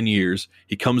like 10 years,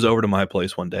 he comes over to my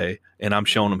place one day and I'm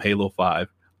showing him Halo 5.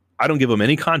 I don't give him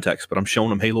any context, but I'm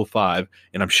showing him Halo 5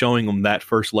 and I'm showing him that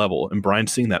first level. And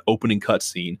Brian's seeing that opening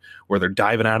cutscene where they're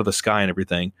diving out of the sky and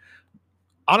everything.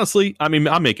 Honestly, I mean,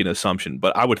 I'm making an assumption,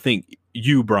 but I would think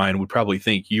you, Brian, would probably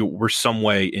think you were some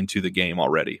way into the game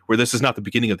already, where this is not the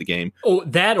beginning of the game. Oh,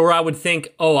 that, or I would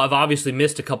think, I've obviously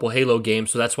missed a couple Halo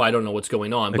games, so that's why I don't know what's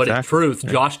going on. Exactly. But in truth,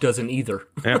 Josh doesn't either.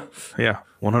 yeah,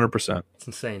 100%. It's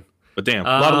insane. But damn,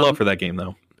 a lot of love for that game,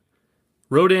 though.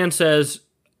 Rodan says,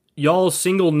 y'all's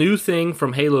single new thing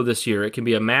from Halo this year. It can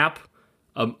be a map,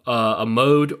 a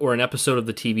mode, or an episode of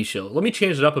the TV show. Let me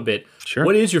change it up a bit. Sure.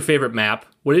 What is your favorite map?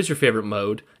 What is your favorite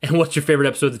mode? And what's your favorite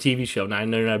episode of the TV show? Now, I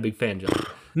know you're not a big fan, John.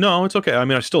 No, it's okay. I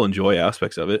mean, I still enjoy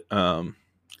aspects of it.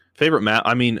 Favorite map?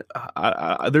 I mean,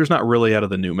 there's not really, out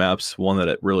of the new maps, one that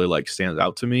it really like stands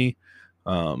out to me.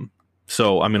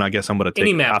 So, I mean, I guess I'm going to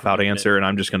take a half-out answer, and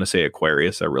I'm just going to say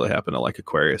Aquarius. I really happen to like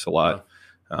Aquarius a lot.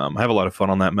 I have a lot of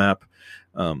fun on that map.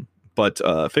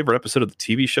 But favorite episode of the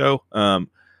TV show?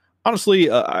 Honestly,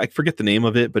 I forget the name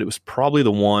of it, but it was probably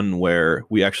the one where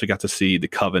we actually got to see the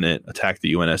Covenant attack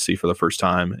the UNSC for the first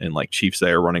time, and like Chief's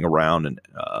there running around, and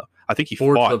I think he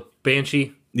fought the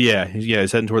Banshee. Yeah,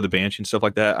 he's heading toward the Banshee and stuff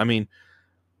like that. I mean,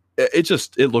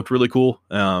 it looked really cool.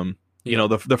 You know,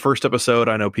 the first episode,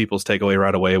 I know people's takeaway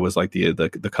right away was like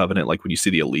the Covenant. Like when you see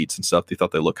the elites and stuff, they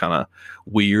thought they looked kind of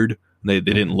weird. They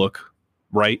didn't look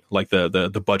right, like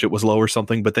the budget was low or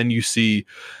something. But then you see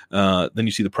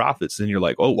the prophets, and you're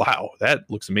like, oh wow, that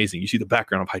looks amazing. You see the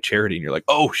background of High Charity, and you're like,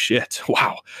 oh shit,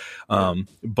 wow.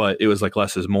 But it was like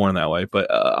less is more in that way.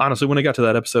 But honestly, when it got to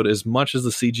that episode, as much as the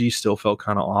CG still felt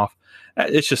kind of off,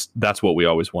 it's just, that's what we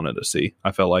always wanted to see.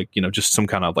 I felt like, you know, just some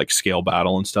kind of like scale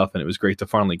battle and stuff, and it was great to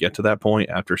finally get to that point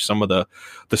after some of the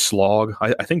slog.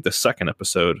 I think the second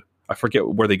episode, I forget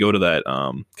where they go to that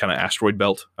kind of asteroid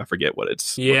belt. I forget what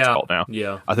it's called now.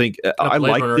 Yeah, I think I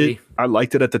liked it. I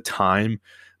liked it at the time,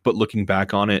 but looking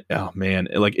back on it, oh man,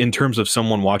 like in terms of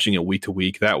someone watching it week to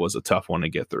week, that was a tough one to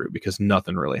get through because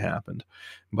nothing really happened.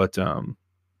 But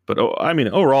I mean,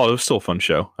 overall, it was still a fun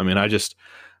show. I mean,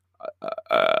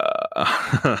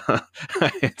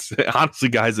 it's, honestly,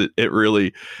 guys, it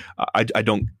really, I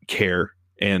don't care.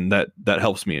 And that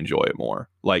helps me enjoy it more.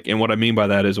 Like, and what I mean by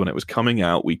that is when it was coming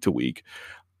out week to week,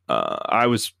 I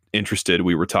was interested.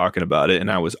 We were talking about it,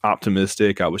 and I was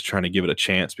optimistic. I was trying to give it a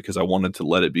chance because I wanted to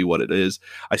let it be what it is.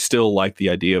 I still like the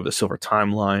idea of a silver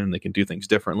timeline, and they can do things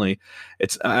differently.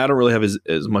 I don't really have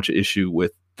as much issue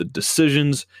with the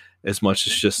decisions as much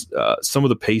as just some of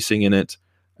the pacing in it,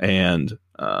 and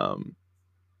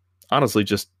honestly,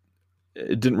 just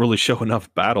it didn't really show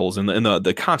enough battles, and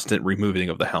the constant removing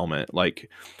of the helmet. Like,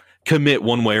 commit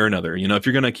one way or another. You know, if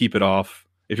you're going to keep it off,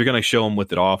 if you're going to show them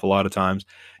with it off, a lot of times,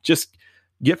 just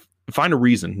find a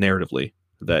reason narratively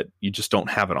that you just don't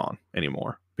have it on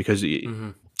anymore, because it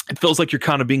feels like you're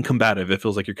kind of being combative. It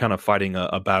feels like you're kind of fighting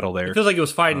a battle there. It feels like it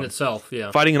was fighting itself.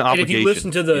 Yeah, fighting an obligation. And if you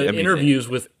listen to the interviews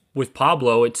with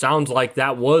Pablo, it sounds like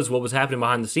that was what was happening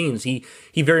behind the scenes. He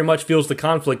very much feels the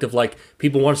conflict of, like,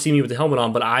 people want to see me with the helmet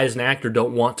on, but I as an actor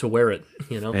don't want to wear it,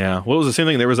 you know? Yeah. Well, it was the same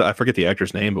thing. There was, I forget the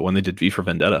actor's name, but when they did V for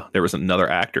Vendetta, there was another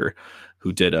actor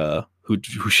who did, who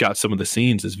shot some of the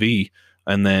scenes as V,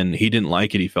 and then he didn't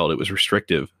like it. He felt it was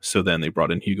restrictive. So then they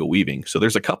brought in Hugo Weaving. So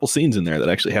there's a couple scenes in there that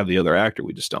actually have the other actor.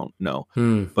 We just don't know.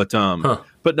 But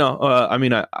no, I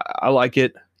mean, I like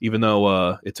it, even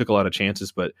though it took a lot of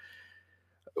chances, but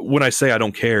when I say I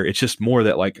don't care, it's just more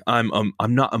that, like, I'm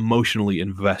not emotionally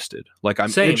invested. Like,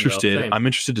 I'm interested. I'm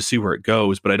interested to see where it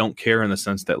goes, but I don't care in the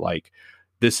sense that, like,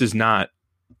 this is not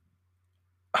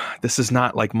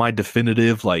like my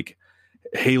definitive, like,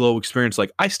 Halo experience.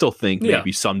 Like, I still think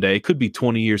maybe someday, it could be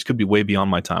 20 years, could be way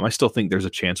beyond my time, I still think there's a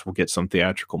chance we'll get some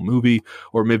theatrical movie,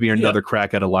 or maybe another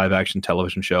crack at a live action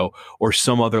television show, or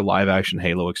some other live action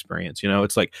Halo experience. You know,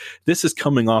 it's like, this is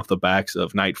coming off the backs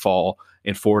of Nightfall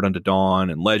and Forward Unto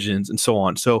Dawn and Legends and so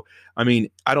on. So, I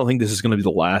mean, I don't think this is going to be the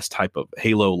last type of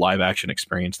Halo live action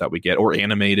experience that we get, or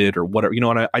animated or whatever, you know.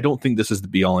 And I don't think this is the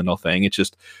be all end all thing. It's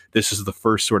just, this is the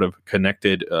first sort of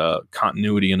connected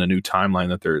continuity in a new timeline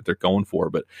that they're going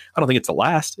for. But I don't think it's the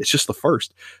last. It's just the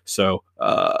first. So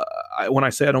when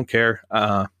I say I don't care,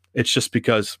 it's just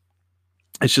because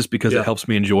it helps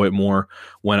me enjoy it more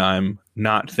when I'm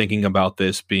not thinking about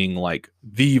this being like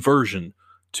the version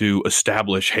to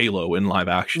establish Halo in live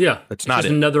action. Yeah, that's not just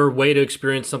another way to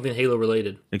experience something Halo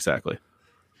related. Exactly.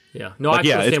 Yeah. No, like,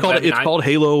 it's called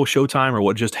Halo Showtime, or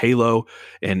what, just Halo,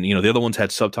 and, you know, the other ones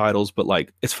had subtitles, but,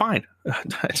 like, it's fine.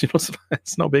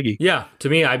 It's no biggie. Yeah, to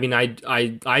me, I mean,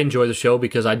 I enjoy the show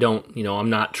because I don't, you know, I'm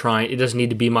not trying. It doesn't need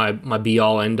to be my be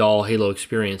all end all Halo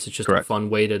experience. It's just a fun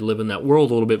way to live in that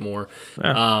world a little bit more.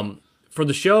 Yeah. For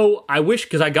the show, I wish,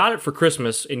 because I got it for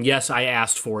Christmas, and yes, I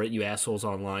asked for it, you assholes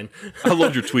online. I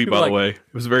loved your tweet, by the way.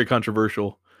 It was very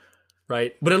controversial.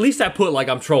 Right. But at least I put, like,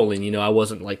 I'm trolling, you know, I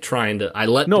wasn't, like, trying to, I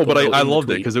loved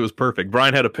it because it was perfect.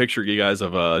 Brian had a picture, you guys,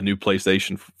 of a new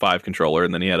PlayStation 5 controller,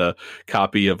 and then he had a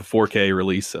copy of a 4K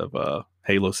release of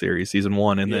Halo series season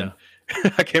 1, and then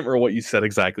I can't remember what you said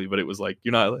exactly, but it was like,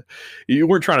 you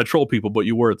weren't trying to troll people, but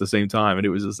you were at the same time, and it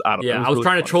was just, I don't know. Yeah, I was really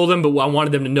trying to troll them, but I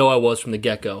wanted them to know I was from the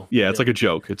get-go. Yeah, it's like a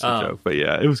joke. It's a joke, but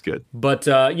yeah, it was good. But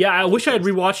I wish I had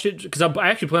rewatched it, because I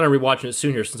actually plan on rewatching it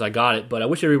soon here since I got it, but I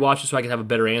wish I rewatched it so I could have a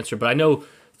better answer. But I know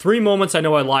 3 moments I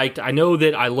know I liked. I know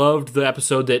that I loved the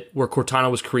episode where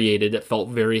Cortana was created. That felt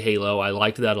very Halo. I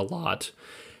liked that a lot.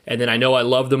 And then I know I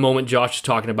love the moment Josh is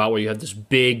talking about where you have this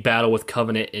big battle with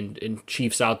Covenant and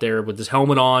Chiefs out there with this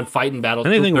helmet on, fighting battles.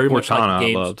 Anything with Cortana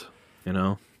I loved, you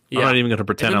know? Yeah. I'm not even going to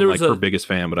pretend I'm like her biggest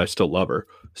fan, but I still love her.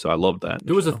 So I loved that.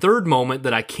 There was a third moment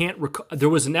that I can't recall. There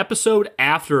was an episode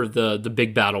after the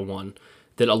big battle one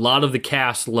that a lot of the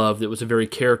cast loved. It was a very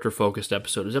character-focused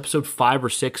episode. It was episode 5 or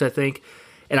 6, I think.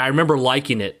 And I remember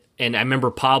liking it. And I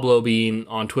remember Pablo being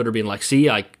on Twitter being like, see,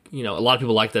 a lot of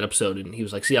people liked that episode. And he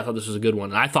was like, see, I thought this was a good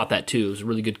one. And I thought that too. It was a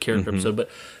really good character episode.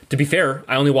 But to be fair,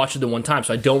 I only watched it the one time,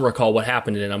 so I don't recall what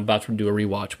happened in it. I'm about to do a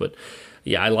rewatch. But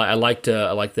yeah, I liked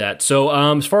that. So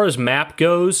as far as map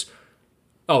goes,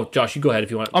 Josh, you go ahead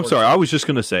if you want. I'm sorry. I was just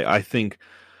going to say, I think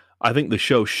the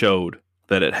show showed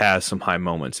that it has some high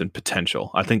moments and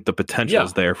potential. I think the potential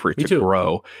is there for it to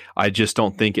grow. I just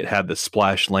don't think it had the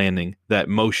splash landing that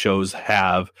most shows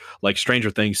have. Like Stranger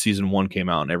Things season 1 came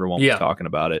out and everyone was talking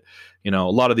about it. You know,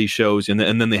 a lot of these shows, and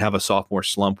then they have a sophomore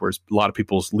slump where a lot of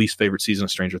people's least favorite season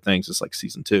of Stranger Things is like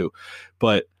season 2.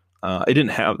 But it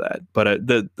didn't have that. But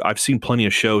I've seen plenty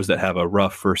of shows that have a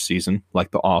rough first season,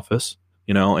 like The Office.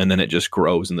 You know, and then it just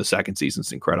grows in the second season.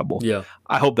 It's incredible. Yeah.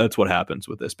 I hope that's what happens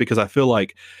with this, because I feel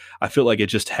like it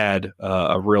just had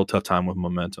a real tough time with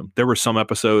momentum. There were some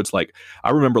episodes, like I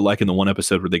remember liking the one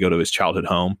episode where they go to his childhood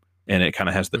home, and it kind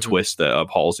of has the twist of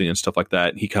Halsey and stuff like that.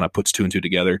 And he kind of puts 2 and 2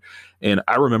 together. And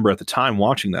I remember at the time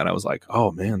watching that, I was like,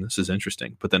 oh man, this is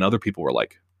interesting. But then other people were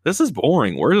like, this is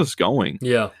boring. Where is this going?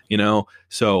 Yeah. You know,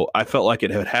 so I felt like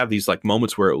it would have these like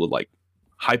moments where it would like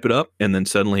hype it up, and then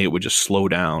suddenly it would just slow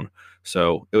down.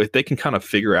 So if they can kind of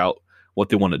figure out what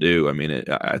they want to do, I mean,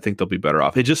 I think they'll be better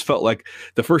off. It just felt like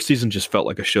the first season just felt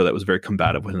like a show that was very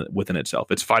combative within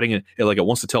itself. It's fighting it like it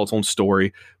wants to tell its own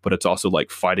story, but it's also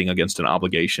like fighting against an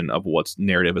obligation of what's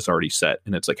narrative is already set.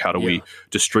 And it's like, how do we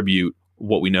distribute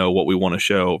what we know, what we want to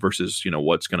show versus,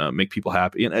 what's going to make people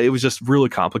happy. And it was just really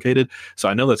complicated. So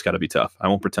I know that's got to be tough. I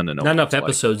won't pretend to know. Not enough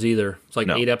episodes either. It's like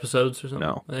 8 episodes or something.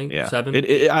 No. I think 7. 7.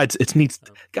 It needs,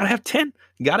 got to have 10.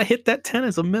 Got to hit that 10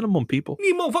 as a minimum, people.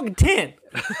 You need motherfucking 10.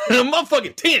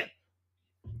 Motherfucking 10.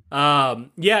 I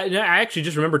actually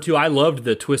just remember too, I loved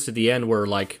the twist at the end where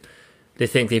like they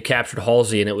think they've captured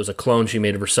Halsey and it was a clone she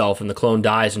made of herself and the clone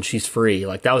dies and she's free.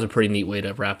 Like that was a pretty neat way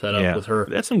to wrap that up with her.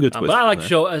 That's some good twists. But I like to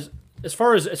show as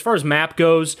far as map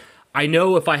goes, I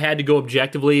know if I had to go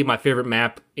objectively, my favorite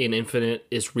map in Infinite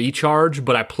is Recharge,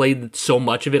 but I played so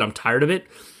much of it, I'm tired of it.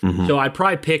 Mm-hmm. So I'd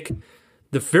probably pick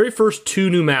the very first 2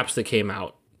 new maps that came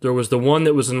out. There was the one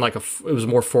that was in it was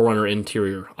more Forerunner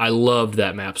interior. I loved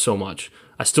that map so much.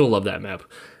 I still love that map.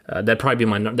 That'd probably be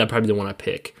the one I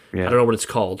pick. Yeah. I don't know what it's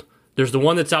called. There's the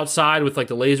one that's outside with like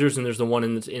the lasers, and there's the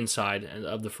one that's inside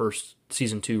of the first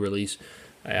season 2 release.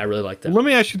 I really like that. Let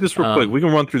me ask you this real quick. We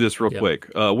can run through this real quick.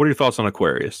 What are your thoughts on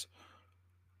Aquarius?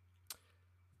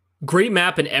 Great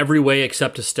map in every way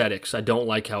except aesthetics. I don't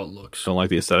like how it looks. Don't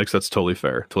like the aesthetics? That's totally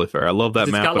fair. Totally fair. I love that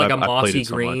map. It's got like a mossy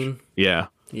so green. Much. Yeah.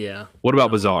 Yeah. What about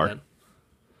Bazaar?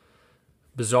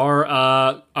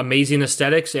 Bazaar, amazing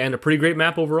aesthetics and a pretty great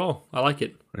map overall. I like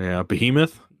it. Yeah.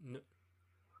 Behemoth?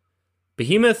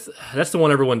 Behemoth, that's the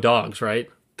one everyone dogs,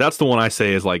 right? That's the one I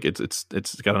say is like it's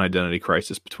got an identity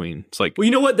crisis between. It's like, well,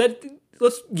 you know what?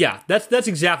 That's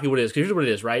exactly what it is. Because here's what it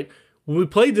is, right? When we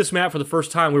played this map for the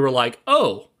first time, we were like,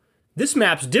 oh, this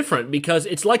map's different because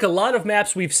it's like a lot of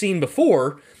maps we've seen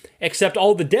before, except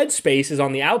all the dead space is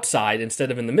on the outside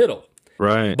instead of in the middle.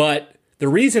 Right. But the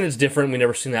reason it's different, we've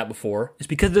never seen that before, is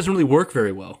because it doesn't really work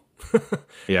very well.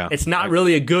 Yeah. It's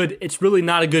really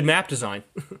not a good map design.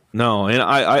 No, and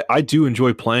I do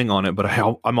enjoy playing on it, but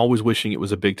I'm always wishing it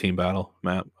was a big team battle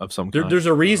map of some kind. There's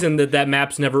a reason that a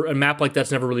map like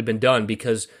that's never really been done,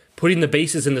 because putting the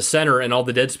bases in the center and all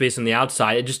the dead space on the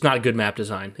outside, it's just not a good map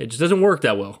design. It just doesn't work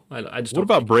that well. What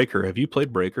about Breaker? Have you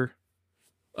played Breaker?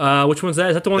 Which one's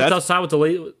that? Is that the one that's outside with the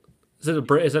late? Is that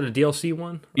a DLC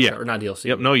one? Yeah, or not DLC?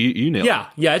 Yep. No, you nailed it.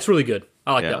 Yeah, it's really good.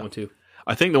 I like that one too.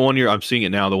 I think I'm seeing it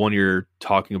now. The one you're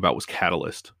talking about was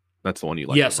Catalyst. That's the one you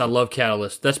like. Yes, I love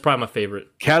Catalyst. That's probably my favorite.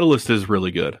 Catalyst is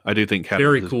really good. I do think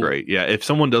Catalyst is great. Yeah, if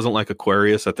someone doesn't like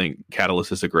Aquarius, I think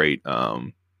Catalyst is a great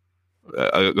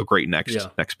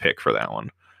next pick for that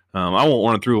one. I won't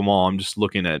run through them all. I'm just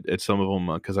looking at some of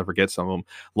them because I forget some of them.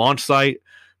 Launch Site,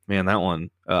 man, that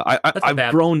one.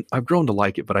 I've grown to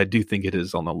like it, but I do think it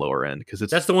is on the lower end because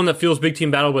that's the one that feels big team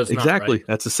battle, but it's exactly not, right?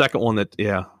 That's the second one that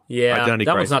Identity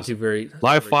that Crisis. One's not too very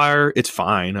Live Fire. It's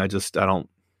fine. I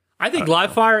think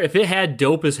Live Fire, if it had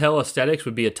dope as hell aesthetics,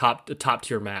 would be a top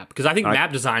tier map, because I think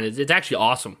map design it's actually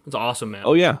awesome. It's an awesome map.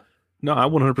 Oh yeah. No, I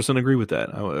 100% agree with that.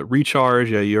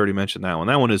 Recharge, yeah, you already mentioned that one.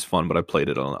 That one is fun, but I played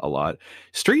it a lot.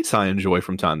 Streets I enjoy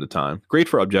from time to time. Great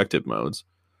for objective modes.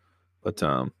 But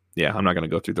yeah, I'm not going to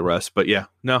go through the rest. But yeah,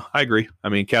 no, I agree. I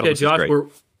mean, Catalyst is great.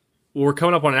 We're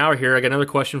coming up on an hour here. I got another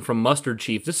question from Mustard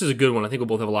Chief. This is a good one. I think we'll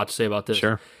both have a lot to say about this.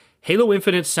 Sure. Halo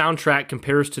Infinite's soundtrack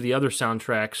compares to the other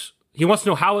soundtracks. He wants to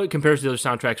know how it compares to the other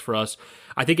soundtracks for us.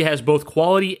 I think it has both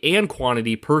quality and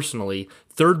quantity personally.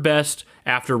 Third best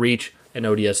after Reach and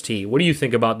ODST. What do you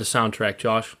think about the soundtrack,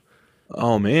 Josh?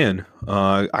 Oh, man.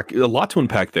 A lot to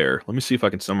unpack there. Let me see if I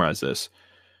can summarize this.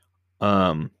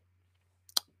 I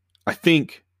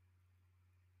think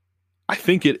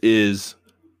it is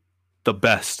the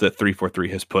best that 343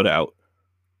 has put out.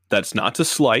 That's not to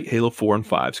slight Halo 4 and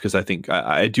 5s, because I think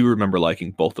I do remember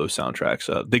liking both those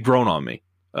soundtracks. They've grown on me.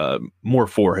 More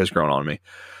 4 has grown on me.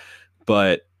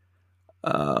 But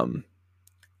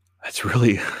that's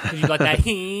really... You like that?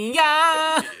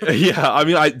 Yeah, I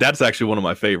mean, that's actually one of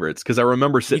my favorites, because I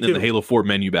remember sitting in the Halo 4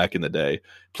 menu back in the day,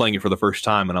 playing it for the first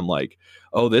time, and I'm like,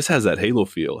 oh, this has that Halo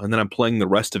feel. And then I'm playing the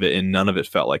rest of it, and none of it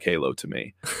felt like Halo to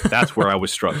me. That's where I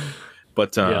was struggling.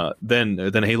 But then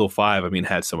Halo 5, I mean,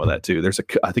 had some of that too. There's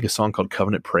I think a song called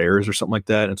Covenant Prayers or something like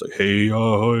that. And it's like, hey,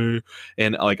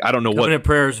 and like, I don't know Covenant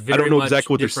Prayers. I don't know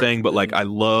exactly what they're saying, but like, I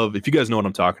love, if you guys know what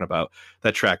I'm talking about,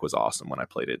 that track was awesome when I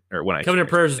played it, or when Covenant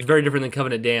Prayers is very different than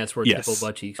Covenant Dance, where it's triple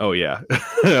butt cheeks. Oh yeah.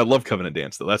 I love Covenant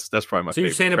Dance though. That's probably my favorite. So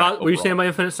you're saying what you saying about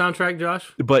Infinite soundtrack,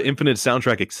 Josh? But Infinite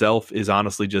soundtrack itself is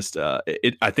honestly just, I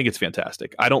think it's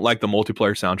fantastic. I don't like the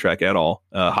multiplayer soundtrack at all.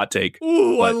 Hot take.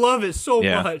 Ooh, I love it so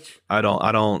much.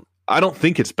 I don't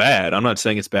think it's bad. I'm not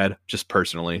saying it's bad, just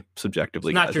personally,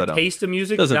 subjectively. It's not guys, your taste of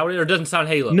music? Is that what or it doesn't sound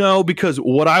Halo? No, because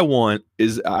what I want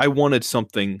is I wanted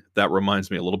something that reminds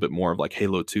me a little bit more of like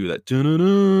Halo 2, that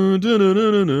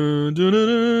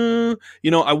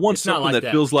I want something that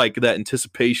feels like that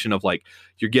anticipation of like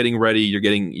you're getting ready,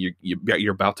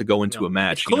 you're about to go into a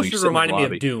match. It's closer to reminding me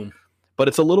of Doom. But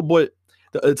it's a little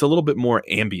bit more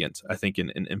ambient, I think,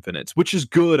 in Infinite, which is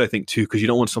good, I think, too, because you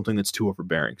don't want something that's too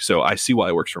overbearing. So I see why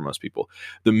it works for most people.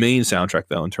 The main soundtrack,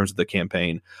 though, in terms of the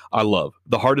campaign, I love.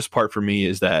 The hardest part for me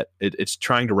is that it's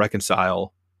trying to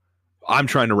reconcile. I'm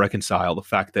trying to reconcile the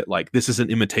fact that like this is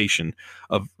an imitation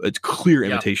of it's clear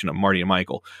imitation of Marty and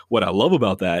Michael. What I love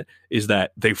about that is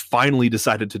that they finally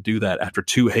decided to do that after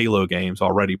 2 Halo games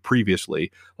already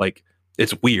previously. Like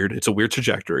it's weird. It's a weird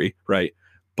trajectory, right?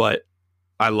 But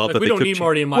I love that we don't need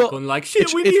Marty and Michael. And like, shit,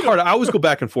 it's hard. I always go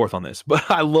back and forth on this, but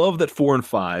I love that 4 and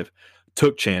 5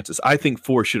 took chances. I think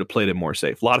 4 should have played it more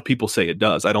safe. A lot of people say it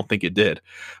does. I don't think it did,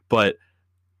 but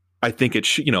I think it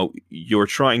should. You're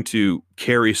trying to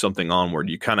carry something onward.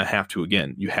 You kind of have to.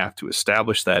 Again, you have to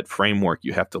establish that framework.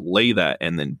 You have to lay that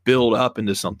and then build up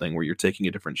into something where you're taking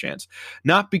a different chance.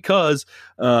 Not because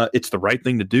it's the right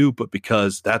thing to do, but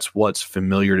because that's what's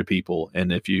familiar to people.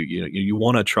 And if you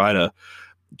want to try to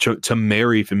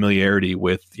marry familiarity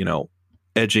with,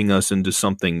 edging us into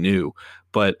something new.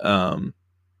 But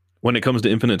when it comes to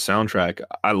Infinite soundtrack,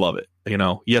 I love it.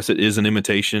 Yes, it is an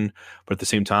imitation, but at the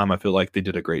same time, I feel like they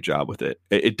did a great job with it.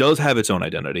 It does have its own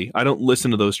identity. I don't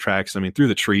listen to those tracks. I mean, Through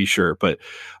the Tree, sure, but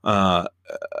I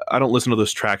don't listen to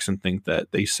those tracks and think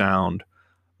that they sound,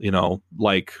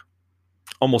 like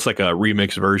almost like a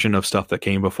remix version of stuff that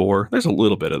came before. There's a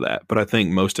little bit of that, but I think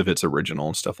most of it's original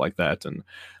and stuff like that. And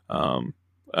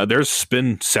there's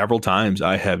been several times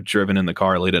I have driven in the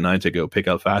car late at night to go pick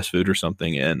up fast food or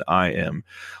something, and I am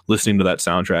listening to that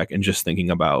soundtrack and just thinking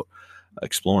about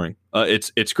exploring.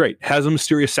 It's great. It has a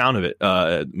mysterious sound of it.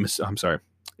 I'm sorry.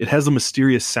 It has a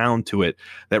mysterious sound to it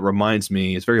that reminds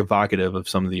me. It's very evocative of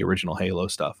some of the original Halo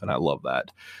stuff, and I love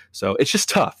that. So it's just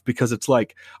tough because it's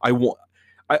like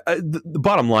the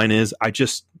bottom line is I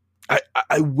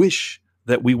wish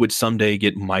that we would someday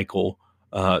get Michael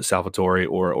Salvatore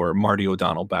or Marty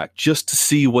O'Donnell back just to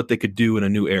see what they could do in a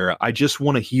new era. I just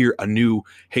want to hear a new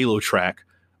Halo track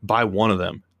by one of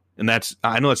them. And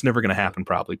I know that's never going to happen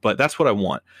probably, but that's what I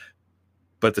want.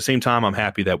 But at the same time, I'm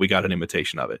happy that we got an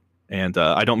imitation of it. And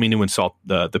I don't mean to insult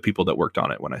the people that worked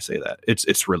on it when I say that.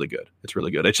 It's really good. It's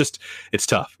really good. It's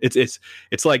tough. It's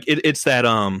like it's that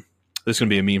this is going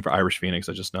to be a meme for Irish Phoenix.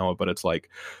 I just know it, but it's like,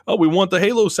 oh, we want the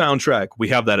Halo soundtrack. We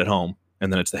have that at home.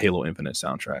 And then it's the Halo Infinite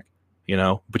soundtrack.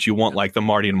 But you want like the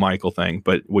Marty and Michael thing,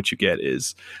 but what you get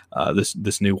is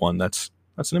this new one that's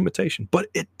an imitation, but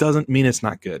it doesn't mean it's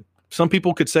not good. Some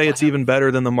people could say it's even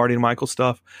better than the Marty and Michael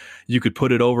stuff. You could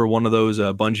put it over one of those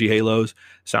Bungie Halos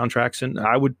soundtracks, and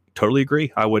I would totally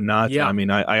agree. I would not. Yeah. I mean,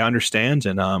 I understand,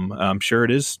 and I'm sure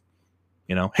it is.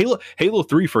 Halo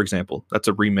 3, for example, that's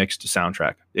a remixed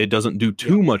soundtrack. It doesn't do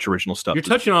too much original stuff. You're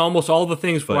touching on almost all the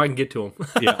things before I can get to them.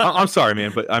 Yeah, I'm sorry,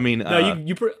 man, but I mean, no,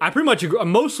 I pretty much agree. I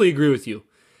mostly agree with you.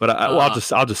 But I'll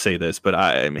just say this. But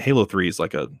I mean, Halo 3 is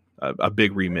like a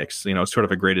big remix. It's sort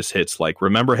of a greatest hits. Like,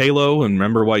 remember Halo and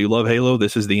remember why you love Halo.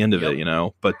 This is the end of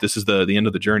it, But this is the end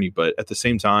of the journey. But at the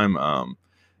same time,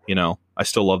 I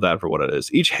still love that for what it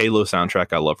is. Each Halo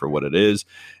soundtrack I love for what it is.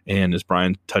 And as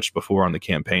Brian touched before on the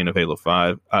campaign of Halo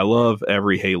 5, I love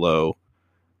every Halo,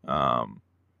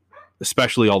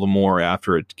 especially all the more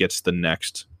after it gets the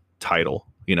next title.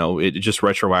 It just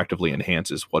retroactively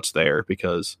enhances what's there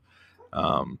because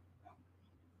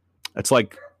it's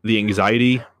like the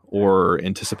anxiety or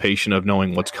anticipation of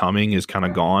knowing what's coming is kind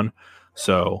of gone.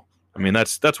 So, I mean,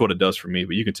 that's what it does for me.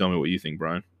 But you can tell me what you think,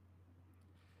 Brian.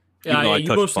 Yeah, you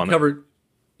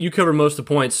covered most of the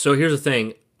points. So here's the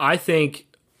thing. I think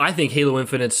Halo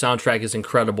Infinite's soundtrack is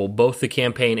incredible, both the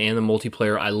campaign and the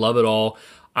multiplayer. I love it all.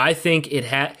 I think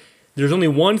there's only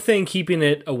one thing keeping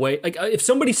it away. Like, if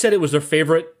somebody said it was their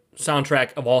favorite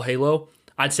soundtrack of all Halo,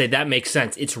 I'd say that makes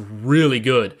sense. It's really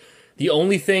good. The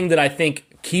only thing that I think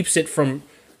keeps it from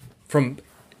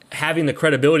having the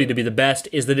credibility to be the best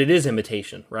is that it is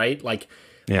imitation, right? Like,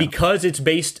 because it's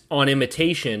based on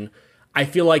imitation, I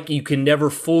feel like you can never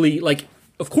fully, like,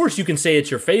 of course you can say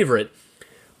it's your favorite,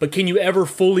 but can you ever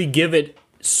fully give it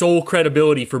sole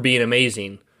credibility for being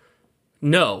amazing?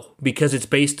 No, because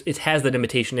it has that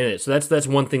imitation in it. So that's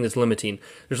one thing that's limiting.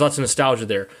 There's lots of nostalgia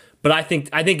there. But I think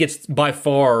it's by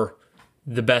far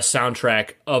the best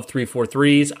soundtrack of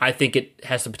 343's. I think it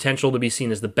has the potential to be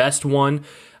seen as the best one.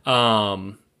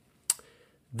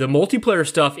 the multiplayer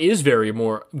stuff is very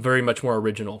much more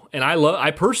original, and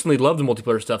I personally love the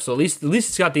multiplayer stuff. So at least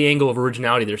it's got the angle of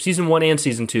originality there. Season 1 and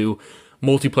Season 2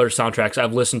 multiplayer soundtracks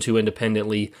I've listened to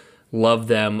independently, love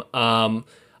them.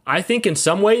 I think in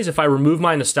some ways, if I remove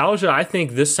my nostalgia, I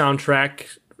think this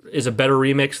soundtrack is a better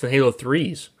remix than Halo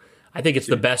 3's. I think it's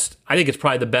the best. I think it's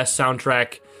probably the best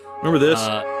soundtrack. Remember this?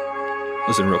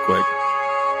 Listen real quick.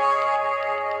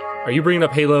 Are you bringing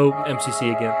up Halo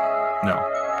MCC again? No.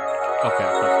 Okay.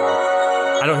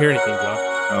 I don't hear anything, Josh.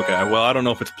 Okay. Well, I don't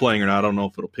know if it's playing or not. I don't know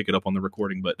if it'll pick it up on the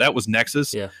recording, but that was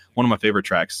Nexus. Yeah. One of my favorite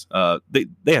tracks. They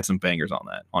had some bangers on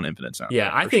that, on Infinite Sound.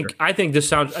 Yeah, I think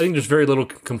this I think there's very little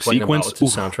complaining about with the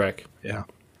soundtrack. Yeah.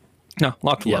 No,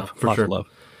 lots of love. For lots sure. of love.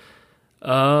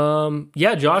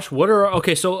 Yeah, Josh,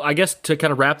 so I guess to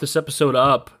kind of wrap this episode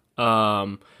up,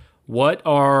 I'll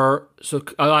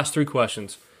ask 3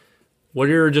 questions. What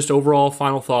are your just overall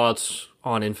final thoughts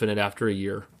on Infinite after a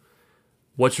year?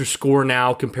 What's your score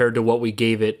now compared to what we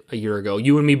gave it a year ago?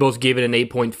 You and me both gave it an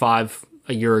 8.5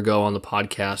 a year ago on the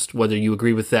podcast. Whether you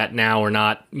agree with that now or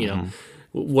not,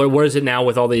 what is it now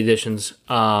with all the additions?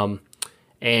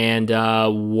 And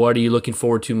what are you looking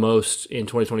forward to most in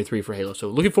 2023 for Halo? So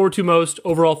looking forward to most,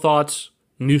 overall thoughts,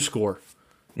 new score.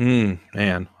 Man,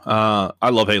 I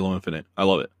love Halo Infinite. I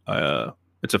love it.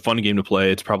 It's a fun game to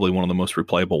play. It's probably one of the most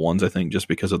replayable ones, I think, just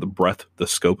because of the breadth, the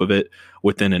scope of it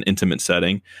within an intimate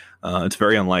setting. It's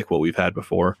very unlike what we've had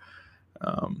before.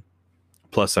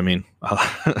 Plus, I mean,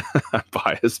 I'm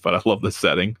biased, but I love the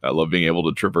setting. I love being able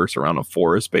to traverse around a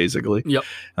forest, basically. Yep.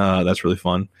 That's really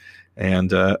fun.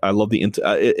 And I love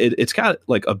it's got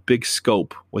like a big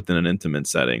scope within an intimate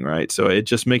setting, right? So it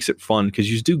just makes it fun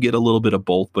because you do get a little bit of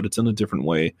both, but it's in a different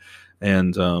way.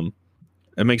 And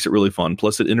it makes it really fun.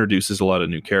 Plus, it introduces a lot of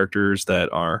new characters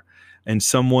that are, in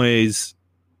some ways,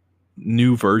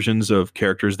 new versions of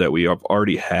characters that we have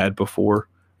already had before,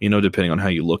 depending on how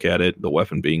you look at it. The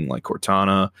weapon being like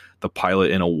Cortana, the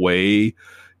pilot in a way,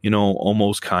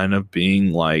 almost kind of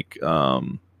being like, oh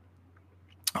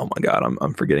my God,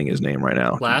 I'm forgetting his name right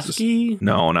now. Lasky?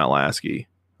 No, not Lasky.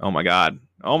 Oh my God.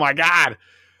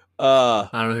 I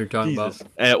don't know who you're talking about.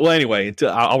 Well, anyway,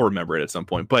 I'll remember it at some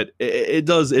point, but it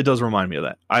does remind me of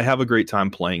that. I have a great time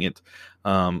playing it.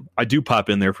 I do pop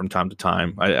in there from time to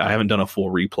time. I haven't done a full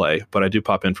replay, but I do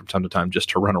pop in from time to time just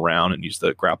to run around and use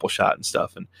the grapple shot and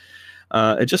stuff. And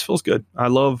it just feels good. I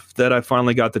love that I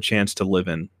finally got the chance to live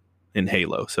in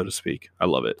Halo, so to speak. I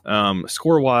love it.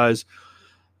 Score wise,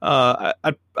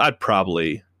 I'd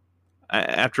probably,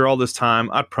 after all this time,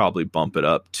 I'd probably bump it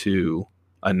up to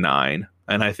a 9.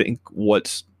 And I think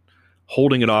what's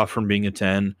holding it off from being a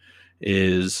 10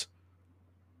 is,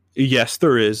 yes,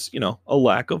 there is, a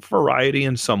lack of variety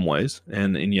in some ways.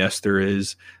 And yes, there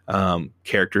is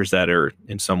characters that are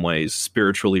in some ways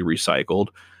spiritually recycled.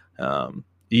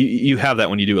 You have that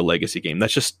when you do a legacy game.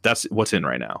 That's what's in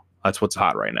right now. That's what's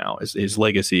hot right now is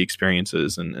legacy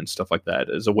experiences and stuff like that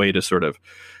as a way to sort of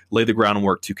lay the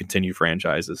groundwork to continue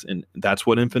franchises. And that's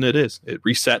what Infinite is. It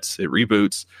resets, it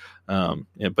reboots,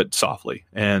 but softly.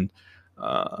 And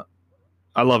I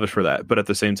love it for that. But at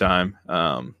the same time,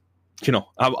 I'm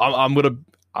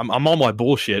on my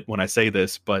bullshit when I say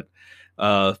this, but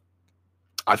I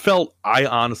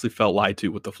honestly felt lied to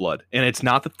with the Flood. And it's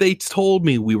not that they told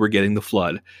me we were getting the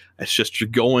Flood. It's just you're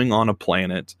going on a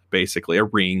planet, basically a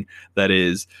ring that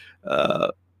is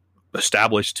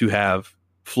established to have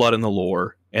Flood in the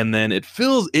lore. And then it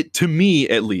feels it to me,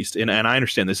 at least. And I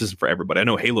understand this isn't for everybody. I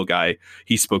know Halo guy,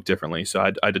 he spoke differently. So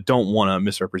I don't want to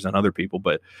misrepresent other people,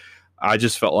 but I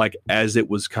just felt like as it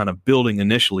was kind of building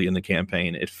initially in the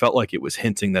campaign, it felt like it was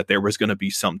hinting that there was going to be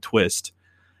some twist.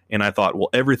 And I thought, well,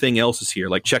 everything else is here,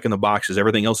 like checking the boxes.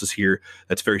 Everything else is here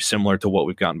that's very similar to what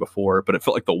we've gotten before. But it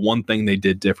felt like the one thing they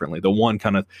did differently, the one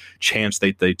kind of chance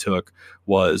they took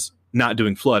was not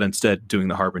doing Flood, instead doing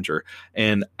the Harbinger.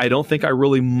 And I don't think I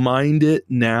really mind it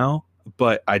now,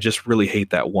 but I just really hate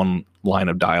that one line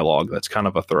of dialogue that's kind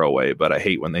of a throwaway. But I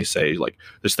hate when they say, like,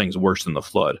 this thing's worse than the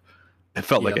Flood. It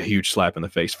felt like a huge slap in the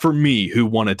face for me, who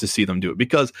wanted to see them do it.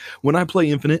 Because when I play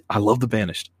Infinite, I love the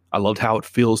Banished. I loved how it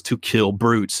feels to kill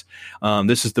brutes.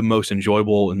 This is the most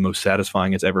enjoyable and most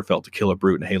satisfying it's ever felt to kill a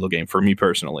brute in a Halo game for me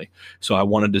personally. So I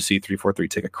wanted to see 343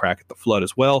 take a crack at the Flood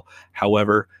as well.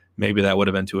 However, maybe that would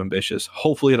have been too ambitious.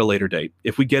 Hopefully at a later date.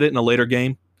 If we get it in a later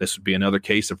game, this would be another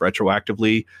case of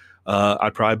retroactively.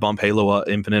 I'd probably bump Halo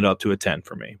Infinite up to a 10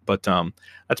 for me. But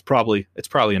it's probably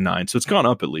a 9. So it's gone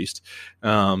up at least.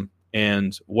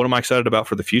 And what am I excited about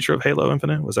for the future of Halo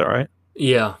Infinite? Was that right?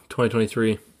 Yeah,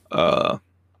 2023.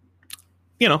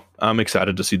 I'm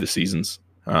excited to see the seasons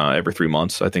every 3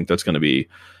 months. I think that's going to be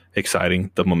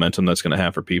exciting, the momentum that's going to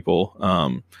have for people.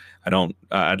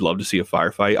 I'd love to see a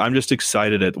firefight. I'm just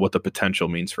excited at what the potential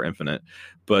means for Infinite.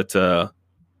 But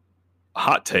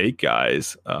hot take,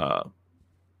 guys.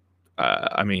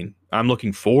 I mean,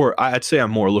 I'd say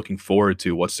I'm more looking forward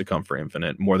to what's to come for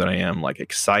Infinite more than I am like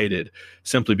excited,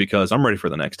 simply because I'm ready for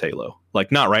the next Halo.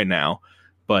 Like, not right now,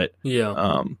 but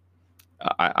Yeah.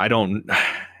 I don't.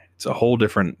 It's a whole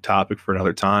different topic for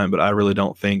another time, but I really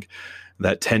don't think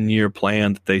that 10-year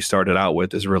plan that they started out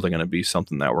with is really going to be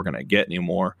something that we're going to get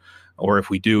anymore. Or if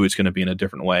we do, it's going to be in a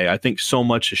different way. I think so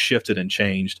much has shifted and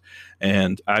changed,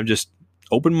 and I'm just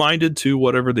open-minded to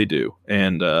whatever they do.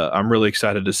 And I'm really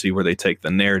excited to see where they take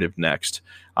the narrative next.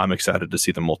 I'm excited to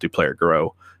see the multiplayer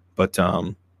grow. But,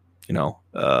 I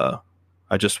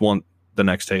just want the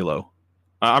next Halo.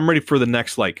 I'm ready for the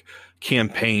next, like,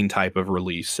 campaign type of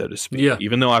release, so to speak. Yeah.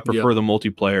 Even though I prefer the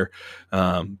multiplayer,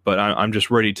 but I'm just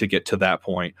ready to get to that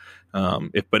point.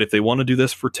 But if they want to do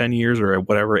this for 10 years or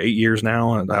whatever, 8 years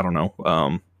now, I don't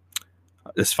know.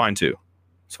 It's fine too.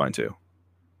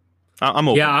 I'm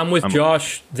open. Yeah, I'm with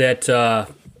Josh that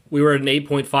we were at an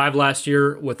 8.5 last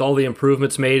year with all the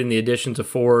improvements made and the additions of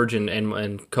Forge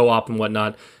and co-op and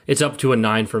whatnot. It's up to a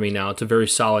 9 for me now. It's a very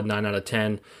solid 9 out of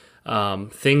 10.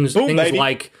 Things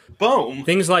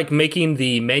like making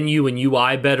the menu and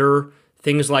UI better,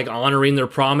 things like honoring their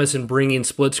promise and bringing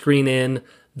split screen in,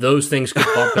 those things could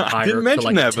bump it higher. I didn't mention to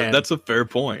like that, 10. but that's a fair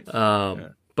point.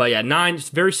 But yeah, 9, it's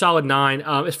very solid 9.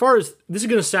 As far as this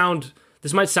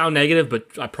might sound negative, but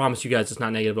I promise you guys it's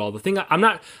not negative at all. The thing I'm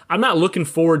not looking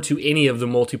forward to any of the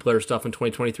multiplayer stuff in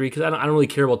 2023 because I don't really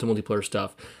care about the multiplayer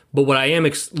stuff. But what I am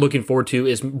looking forward to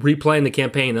is replaying the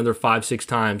campaign another 5-6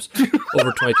 times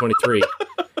over 2023.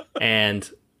 And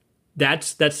that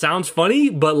sounds funny,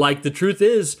 but like the truth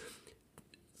is,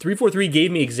 343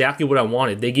 gave me exactly what I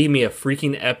wanted. They gave me a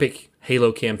freaking epic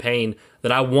Halo campaign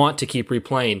that I want to keep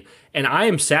replaying, and I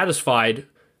am satisfied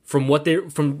from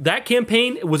that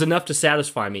campaign. It was enough to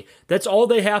satisfy me. That's all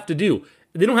they have to do.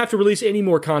 They don't have to release any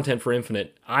more content for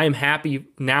Infinite. I am happy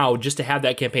now just to have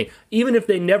that campaign. Even if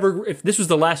this was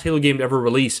the last Halo game to ever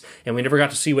release and we never got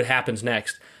to see what happens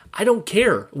next, I don't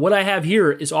care. What I have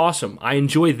here is awesome. I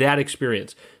enjoy that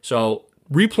experience. So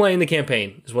replaying the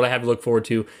campaign is what I have to look forward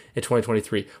to in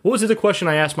 2023. What was the question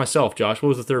I asked myself, Josh? What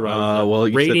was the third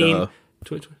one? Rating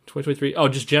 2023. Oh,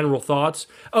 just general thoughts.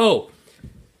 Oh,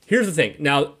 here's the thing.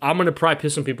 Now, I'm going to probably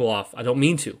piss some people off. I don't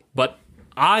mean to, but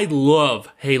I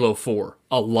love Halo 4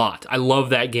 a lot. I love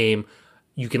that game.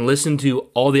 You can listen to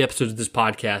all the episodes of this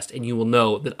podcast, and you will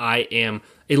know that I am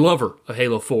a lover of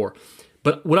Halo 4.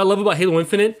 But what I love about Halo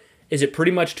Infinite is it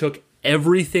pretty much took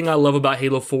everything I love about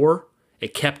Halo 4,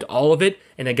 it kept all of it,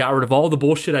 and it got rid of all the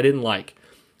bullshit I didn't like.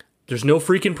 There's no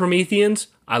freaking Prometheans.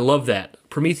 I love that.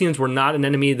 Prometheans were not an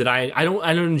enemy that I don't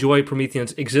enjoy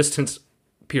Prometheans' existence,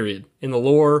 period. In the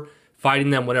lore,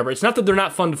 fighting them, whatever. It's not that they're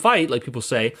not fun to fight, like people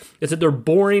say. It's that they're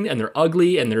boring and they're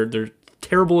ugly and they're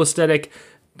terrible aesthetic.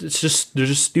 They're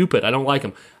just stupid. I don't like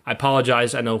them. I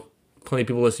apologize. I know plenty of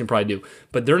people listening probably do.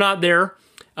 But they're not there.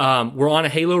 We're on a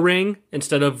Halo ring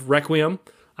instead of Requiem.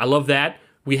 I love that.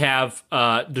 We have,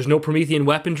 there's no Promethean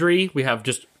weaponry. We have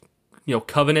just,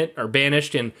 Covenant or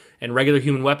Banished and regular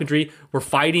human weaponry. We're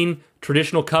fighting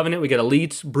traditional Covenant. We got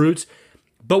elites, brutes.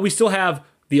 But we still have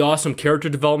the awesome character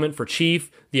development for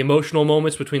Chief, the emotional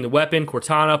moments between the weapon,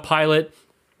 Cortana, Pilot.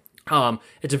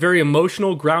 It's a very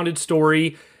emotional, grounded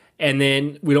story. And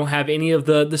then we don't have any of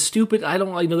the stupid. I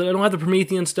don't have the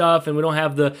Promethean stuff, and we don't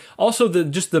have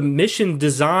the mission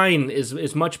design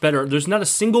is much better. There's not a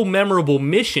single memorable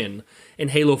mission in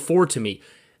Halo 4 to me.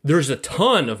 There's a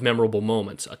ton of memorable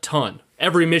moments, a ton.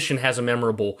 Every mission has a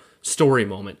memorable story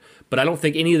moment, but I don't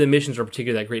think any of the missions are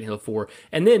particularly that great in Halo 4.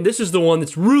 And then this is the one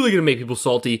that's really going to make people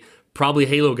salty, probably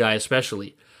Halo guy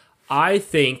especially. I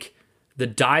think the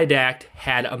Didact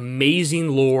had amazing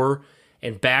lore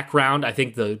and background. I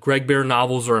think the Greg Bear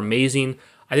novels are amazing.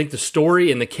 I think the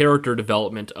story and the character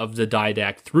development of the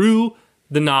Didact through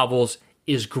the novels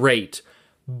is great.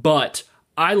 But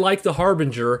I like the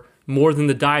Harbinger more than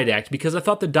the Didact because I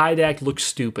thought the Didact looked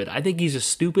stupid. I think he's a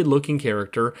stupid-looking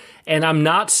character, and I'm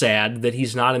not sad that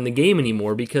he's not in the game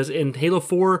anymore because in Halo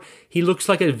 4, he looks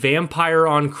like a vampire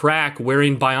on crack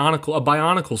wearing a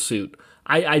Bionicle suit.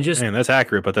 I just... Man, that's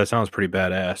accurate, but that sounds pretty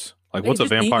badass. Like, what's a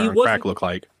vampire on crack look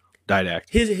like? Didact.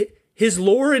 His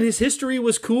lore and his history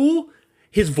was cool.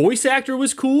 His voice actor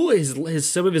was cool. His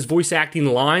some of his voice acting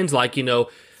lines, like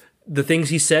the things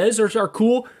he says are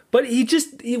cool. But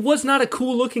he was not a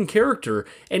cool looking character.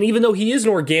 And even though he is an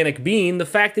organic being, the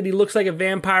fact that he looks like a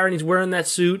vampire and he's wearing that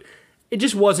suit, it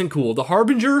just wasn't cool. The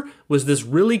Harbinger was this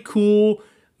really cool,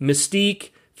 mystique,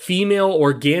 female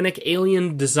organic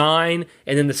alien design,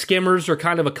 and then the skimmers are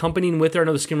kind of accompanying with her. I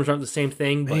know the skimmers aren't the same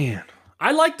thing, but Man.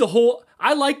 I like the whole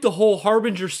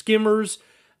Harbinger Skimmers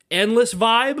endless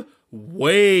vibe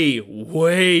way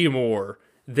more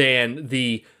than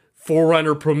the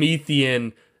Forerunner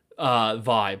Promethean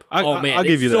vibe. I'll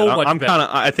give you so that. much better.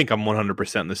 I think I'm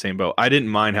 100% in the same boat. I didn't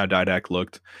mind how Didact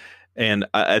looked. And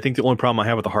I think the only problem I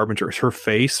have with the Harbinger is her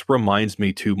face reminds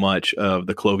me too much of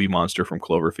the Clovey monster from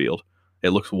Cloverfield. It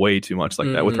looks way too much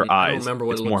like that with her eyes. I don't remember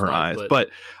what it's it more looks her like, eyes.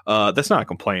 But that's not a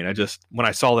complaint. When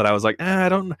I saw that, I was like, I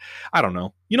don't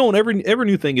know. You know, when every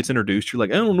new thing gets introduced, you're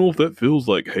like, I don't know if that feels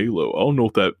like Halo. I don't know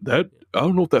if I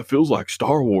don't know if that feels like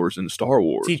Star Wars and Star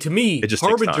Wars. See, to me, it just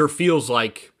Harbinger feels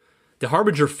like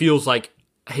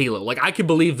Halo. Like, I could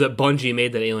believe that Bungie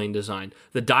made that alien design.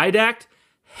 The Didact,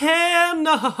 hell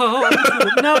no,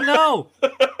 no.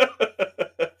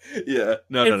 Yeah,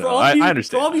 no. I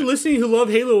understand. For all of you listening who love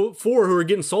Halo 4 who are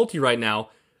getting salty right now,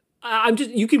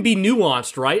 you can be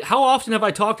nuanced, right? How often have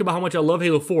I talked about how much I love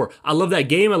Halo 4? I love that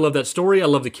game. I love that story. I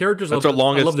love the characters. That's our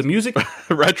longest. I love the music.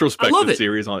 Retrospective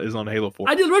series is on Halo 4.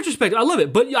 I did retrospective. I love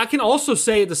it. But I can also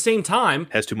say at the same time,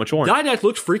 has too much orange. Didact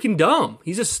looks freaking dumb.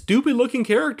 He's a stupid looking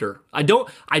character. I don't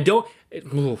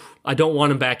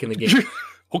want him back in the game.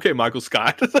 Okay, Michael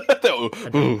Scott.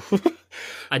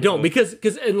 I don't because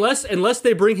unless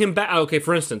they bring him back. Okay,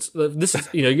 for instance, this is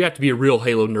you have to be a real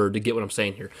Halo nerd to get what I'm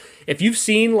saying here. If you've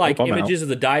seen like images of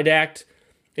the Didact,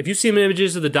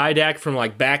 from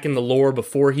like back in the lore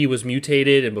before he was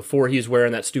mutated and before he was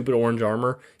wearing that stupid orange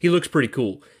armor, he looks pretty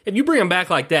cool. If you bring him back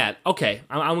like that, okay,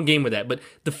 I'm a game with that. But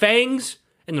the fangs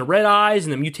and the red eyes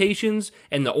and the mutations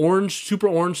and the orange, super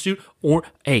orange suit,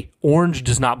 orange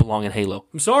does not belong in Halo.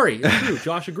 I'm sorry, it's true.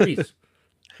 Josh agrees.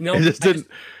 It just didn't.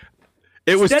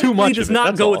 It was too much. Does of it. not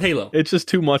That's go all. with Halo. It's just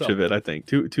too much of it. I think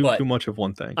too much of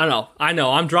one thing. I know.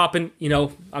 I'm dropping.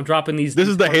 I'm dropping these. This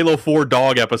is the Halo 4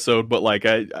 dog episode, but like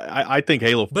I think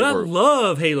Halo 4. But I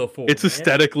love Halo 4. It's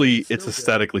aesthetically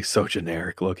so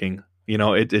generic looking.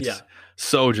 It's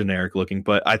so generic looking.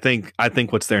 But I think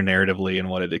what's there narratively and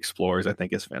what it explores, I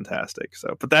think is fantastic.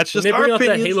 So, but that's just when they bring our out that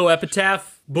opinions. Halo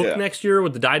Epitaph book next year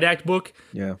with the Didact book.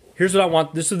 Yeah. Here's what I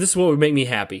want. This is what would make me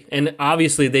happy. And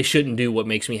obviously they shouldn't do what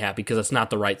makes me happy because that's not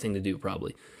the right thing to do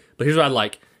probably. But here's what I'd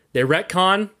like. They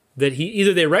retcon that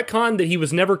he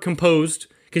was never composed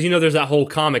because there's that whole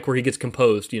comic where he gets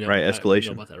composed. Right, escalation. You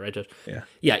know about that, right, Josh? Yeah.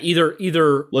 Yeah. Either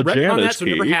retcon that so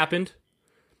it never happened.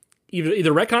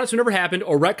 Either retcon it so it never happened,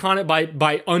 or retcon it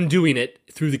by undoing it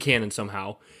through the canon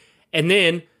somehow, and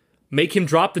then make him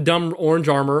drop the dumb orange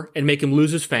armor and make him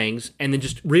lose his fangs, and then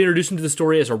just reintroduce him to the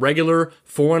story as a regular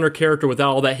Forerunner character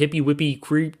without all that hippie whippy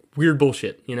weird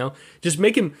bullshit. Just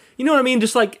make him. You know what I mean?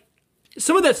 Just like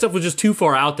some of that stuff was just too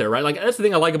far out there, right? Like that's the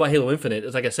thing I like about Halo Infinite.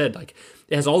 Is like I said, like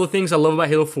it has all the things I love about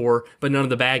Halo 4, but none of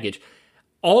the baggage.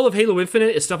 All of Halo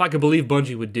Infinite is stuff I could believe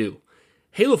Bungie would do.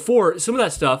 Halo 4, some of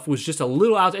that stuff was just a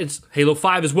little out. It's Halo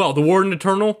 5 as well. The Warden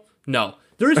Eternal? No.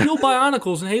 There is no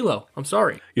Bionicles in Halo. I'm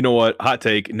sorry. You know what? Hot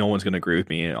take. No one's going to agree with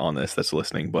me on this that's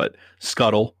listening, but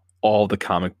scuttle all the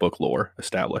comic book lore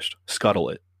established. Scuttle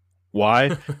it.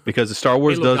 Why? Because the Star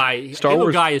Wars Halo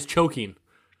guy is choking.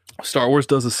 Star Wars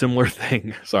does a similar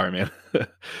thing. Sorry, man.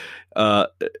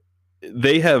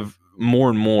 They have more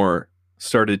and more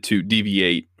started to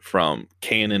deviate from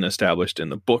canon established in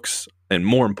the books, and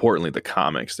more importantly, the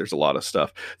comics. There's a lot of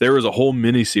stuff. There was a whole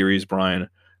mini-series, Brian,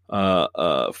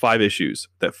 5 issues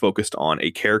that focused on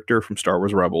a character from Star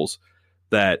Wars Rebels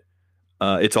that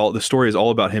the story is all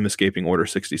about him escaping Order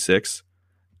 66.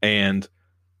 And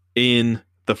in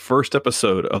the first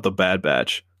episode of The Bad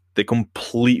Batch, they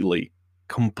completely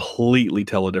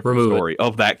tell a different story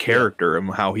of that character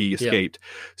and how he escaped.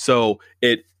 So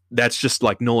that's just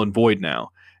like null and void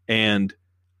now. And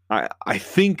I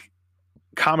think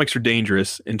comics are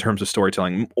dangerous in terms of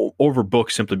storytelling over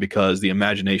books simply because the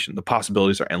imagination, the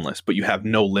possibilities are endless, but you have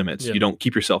no limits. You don't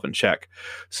keep yourself in check.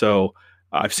 So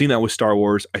I've seen that with Star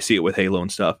Wars. I see it with Halo and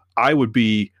stuff. I would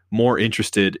be more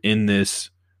interested in this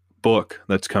book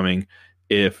that's coming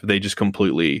if they just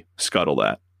completely scuttle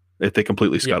that. If they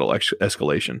completely scuttle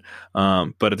escalation.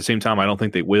 But at the same time, I don't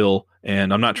think they will.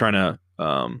 And I'm not trying to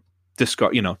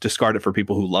discard it for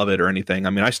people who love it or anything.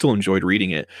 I mean, I still enjoyed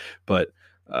reading it, but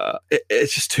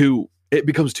it's just it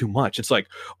becomes too much. It's like,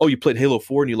 oh, you played Halo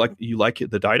 4 and you like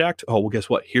it, the Didact? Oh, well, guess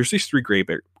what? Here's these 3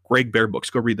 Greg Bear books.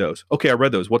 Go read those. Okay, I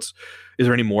read those. Is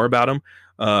there any more about them?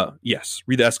 Yes.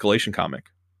 Read the Escalation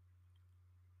comic.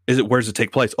 Where does it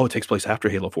take place? Oh, it takes place after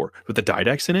Halo 4. With the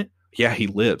Didact's in it? Yeah, he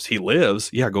lives.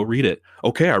 Yeah, go read it.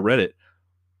 Okay, I read it.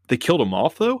 They killed him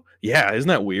off though? Yeah, isn't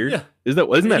that weird? Yeah. Isn't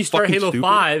that you start fucking Halo stupid?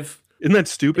 5. Isn't that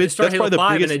stupid? That's Halo probably the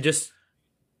 5 biggest. And it just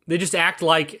They just act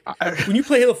like when you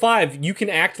play Halo 5, you can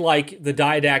act like the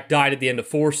Didact died at the end of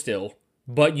 4 still,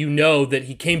 but you know that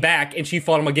he came back and she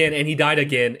fought him again and he died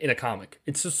again in a comic.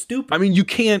 It's so stupid. I mean, you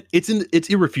can't. It's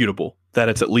irrefutable that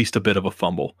it's at least a bit of a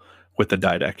fumble with the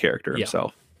Didact character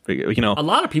himself. You know, a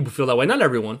lot of people feel that way. Not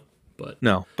everyone, but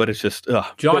no. But it's just,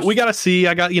 Josh, but we gotta see.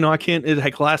 I can't.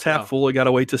 It's glass half full. I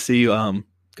gotta wait to see.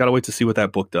 Gotta wait to see what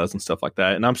that book does and stuff like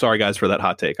that. And I'm sorry, guys, for that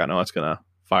hot take. I know it's gonna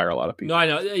fire a lot of people. No, I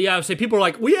know. Yeah, I would say people are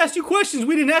like, we asked you questions.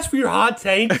 We didn't ask for your hot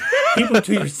take. Keep them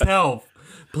to yourself,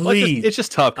 please. Well, it's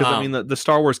just tough because I mean the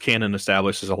Star Wars canon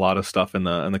establishes a lot of stuff in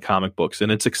the comic books,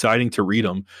 and it's exciting to read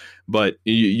them. But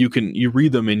you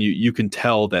read them and you can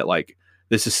tell that like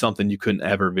this is something you couldn't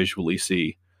ever visually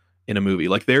see in a movie.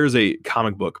 Like there's a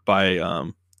comic book by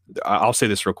I'll say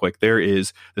this real quick. There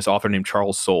is this author named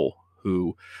Charles Soule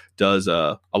who does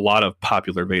a lot of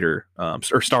popular Vader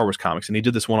or Star Wars comics, and he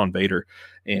did this one on Vader,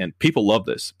 and people love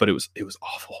this, but it was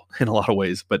awful in a lot of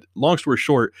ways. But long story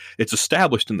short, it's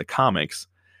established in the comics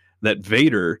that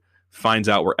Vader finds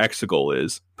out where Exegol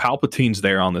is. Palpatine's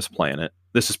there on this planet.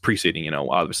 This is preceding,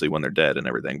 obviously when they're dead and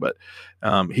everything, but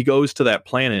he goes to that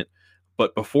planet,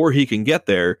 but before he can get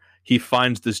there, he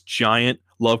finds this giant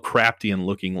Lovecraftian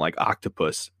looking like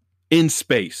octopus in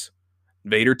space.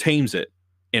 Vader tames it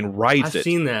and rides it. I've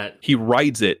seen that. He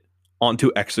rides it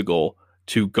onto Exegol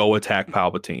to go attack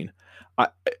Palpatine.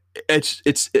 It's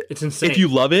insane. If you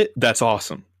love it, that's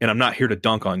awesome. And I'm not here to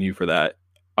dunk on you for that.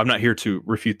 I'm not here to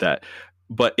refute that.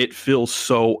 But it feels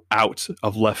so out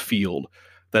of left field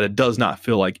that it does not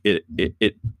feel like it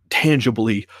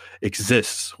tangibly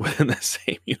exists within the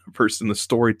same universe in the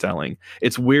storytelling.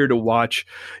 It's weird to watch,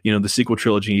 the sequel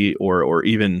trilogy or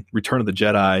even Return of the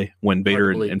Jedi when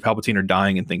Vader and Palpatine are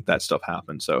dying and think that stuff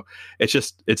happened. So it's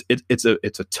just it's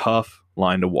a tough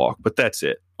line to walk. But that's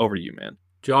it. Over to you, man.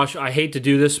 Josh, I hate to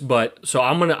do this, but so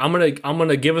I'm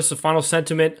gonna give us a final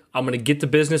sentiment. I'm gonna get to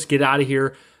business, get out of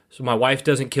here, so my wife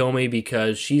doesn't kill me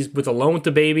because she's alone with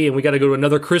the baby, and we got to go to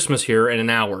another Christmas here in an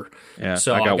hour. Yeah,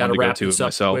 so I got to one to wrap go this to up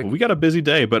myself. quick. We got a busy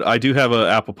day, but I do have an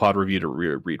Apple Pod review to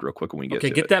read real quick when we get to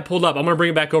it. Okay, get that pulled up. I'm going to bring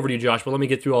it back over to you, Josh, but let me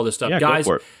get through all this stuff. Yeah, guys,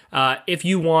 go for it. If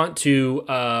you want to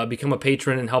become a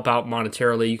patron and help out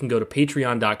monetarily, you can go to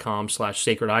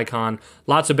patreon.com/sacredicon.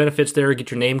 Lots of benefits there.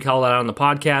 Get your name called out on the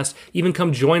podcast. Even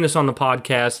come join us on the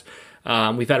podcast.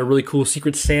 We've had a really cool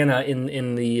Secret Santa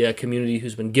in the community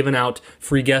who's been giving out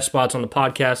free guest spots on the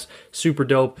podcast. Super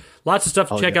dope. Lots of stuff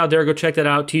to check out there. Go check that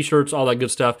out. T-shirts, all that good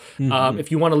stuff. Mm-hmm.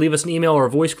 If you want to leave us an email or a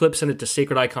voice clip, send it to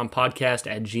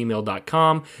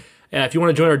sacrediconpodcast@gmail.com. If you want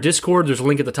to join our Discord, there's a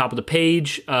link at the top of the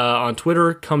page. On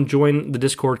Twitter, come join the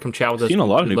Discord. Come chat with us. Seen a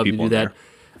lot of new people in there.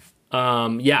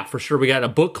 Yeah, for sure. We got a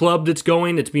book club that's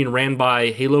going. It's being ran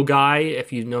by Halo Guy.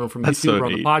 If you've known him from YouTube or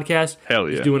on the podcast, hell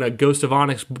yeah, he's doing a Ghost of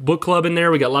Onyx book club in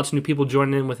there. We got lots of new people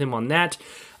joining in with him on that.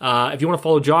 If you want to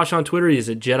follow Josh on Twitter, he's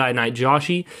at Jedi Knight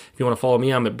Joshy. If you want to follow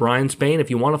me, I'm at Brian Spain. If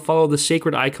you want to follow the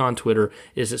Sacred Icon Twitter,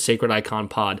 is at Sacred Icon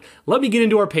Pod. Let me get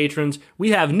into our patrons.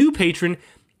 We have new patron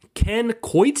Ken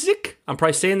Koitzik. I'm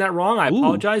probably saying that wrong. I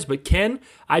apologize, but Ken,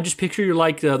 I just picture you're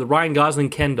like the Ryan Gosling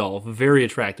Ken doll. Very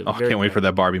attractive. Oh, I can't wait for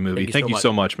that Barbie movie. Thank you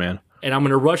so much, man. And I'm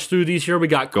going to rush through these here. We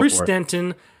got Chris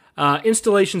Denton,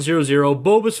 Installation 00,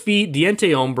 Bulbous Feet,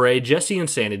 Diente Ombre, Jesse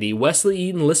Insanity, Wesley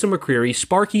Eaton, Lissa McCreary,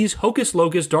 Sparkies, Hocus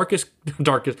Locus, Darkest.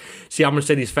 See, I'm going to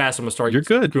say these fast. I'm going to start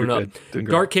screwing up.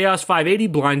 Dark Chaos 580,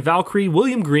 Blind Valkyrie,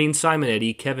 William Green, Simon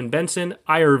Eddy, Kevin Benson,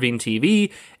 I Irving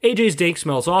TV, AJ's Dank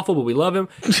Smells Awful, but we love him,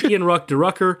 Ian Ruck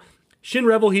DeRucker, Shin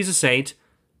Revel, he's a saint.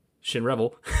 Shin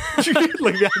Revel.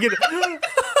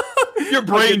 Your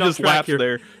brain just laughs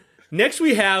there. Next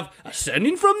we have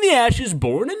Ascending from the Ashes,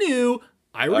 Born Anew,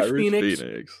 Irish Phoenix,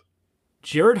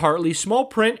 Jared Hartley, Small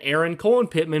Print, Aaron, Colin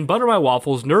Pittman, Butter My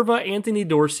Waffles, Nerva, Anthony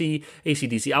Dorsey,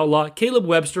 ACDC Outlaw, Caleb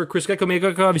Webster, Chris Greco,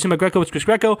 have you seen my Greco? It's Chris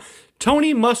Greco,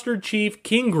 Tony Mustard Chief,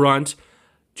 King Grunt,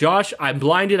 Josh, I'm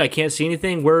blinded, I can't see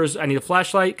anything, I need a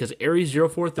flashlight, because Aries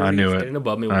 0430 is getting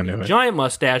above me with a giant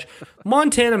mustache,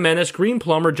 Montana Menace, Green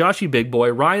Plumber, Joshy Big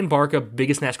Boy, Ryan Barca,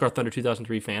 biggest NASCAR Thunder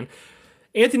 2003 fan,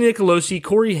 Anthony Nicolosi,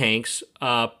 Corey Hanks,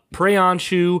 Prayon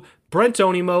Shu, Brent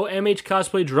Onimo, MH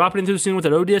Cosplay, dropping into the scene with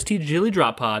an ODST Jilly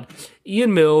Drop Pod,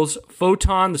 Ian Mills,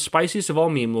 Photon, the spiciest of all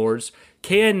meme lords,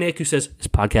 KN Nick, who says, this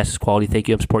podcast is quality, thank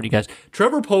you, I'm supporting you guys,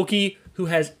 Trevor Polkey, who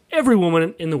has every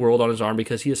woman in the world on his arm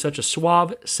because he is such a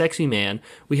suave, sexy man.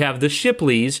 We have the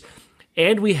Shipleys,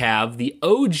 and we have the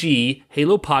OG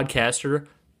Halo podcaster,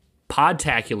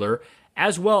 Podtacular,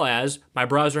 as well as, my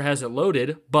browser hasn't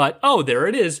loaded, but, there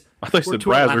it is. I thought you said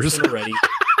browsers.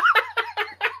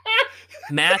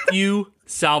 Matthew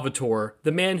Salvatore,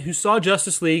 the man who saw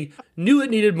Justice League, knew it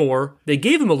needed more, they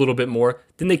gave him a little bit more,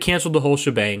 then they canceled the whole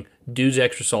shebang. Dude's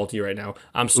extra salty right now.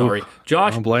 I'm sorry.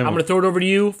 Josh, I'm going to throw it over to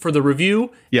you for the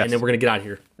review, and then we're going to get out of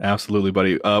here. Absolutely,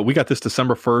 buddy. We got this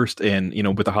December 1st,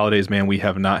 and, with the holidays, man, we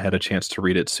have not had a chance to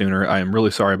read it sooner. I am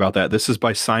really sorry about that. This is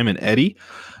by Simon Eddy.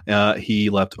 He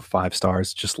left 5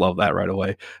 stars. Just love that right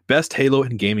away. Best Halo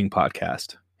and Gaming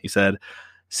Podcast. He said,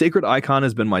 Sacred Icon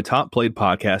has been my top played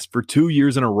podcast for 2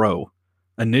 years in a row.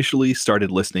 Initially started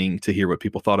listening to hear what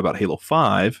people thought about Halo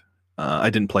 5. I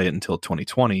didn't play it until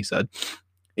 2020, he said,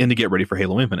 and to get ready for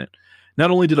Halo Infinite.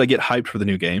 Not only did I get hyped for the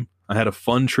new game, I had a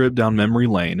fun trip down memory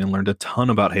lane and learned a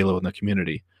ton about Halo in the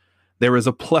community. There is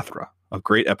a plethora of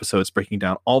great episodes breaking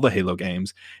down all the Halo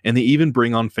games, and they even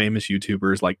bring on famous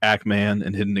YouTubers like Ackman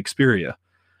and Hidden Xperia.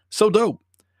 So dope.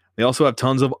 They also have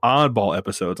tons of oddball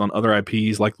episodes on other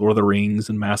IPs like Lord of the Rings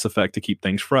and Mass Effect to keep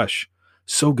things fresh.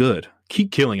 So good.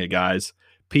 Keep killing it, guys.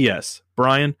 P.S.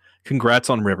 Brian, congrats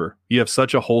on River. You have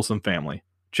such a wholesome family.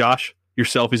 Josh, your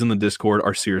selfies in the Discord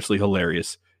are seriously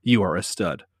hilarious. You are a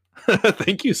stud.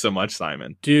 Thank you so much,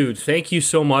 Simon. Dude, thank you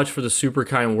so much for the super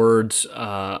kind words.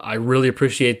 I really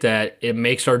appreciate that. It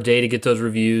makes our day to get those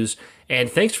reviews. And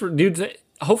thanks for, dude,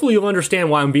 hopefully you'll understand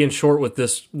why I'm being short with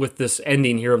this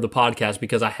ending here of the podcast,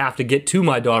 because I have to get to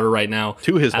my daughter right now.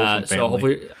 To his wholesome family. So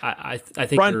hopefully, I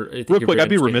think Brian, real quick, I'd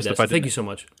be remiss if I didn't. Thank you so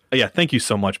much. Yeah, thank you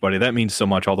so much, buddy. That means so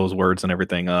much, all those words and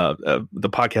everything. The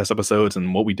podcast episodes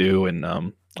and what we do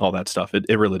and all that stuff. It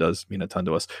really does mean a ton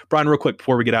to us. Brian, real quick,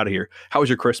 before we get out of here, how was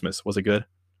your Christmas? Was it good?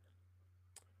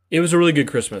 It was a really good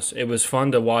Christmas. It was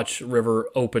fun to watch River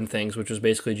open things, which was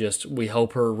basically just we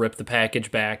help her rip the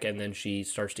package back, and then she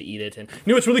starts to eat it. And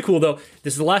what's really cool, though?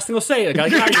 This is the last thing I'll say. I gotta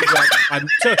get out of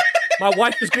here. My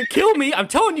wife is going to kill me. I'm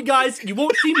telling you guys, you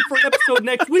won't see me for an episode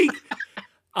next week.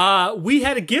 We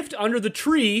had a gift under the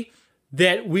tree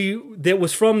that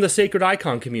was from the Sacred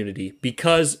Icon community,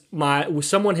 because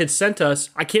someone had sent us,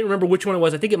 I can't remember which one it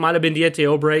was, I think it might have been Diete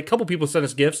Obre, a couple people sent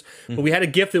us gifts, but we had a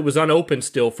gift that was unopened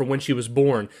still from when she was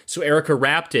born, so Erica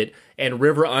wrapped it, and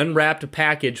River unwrapped a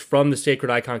package from the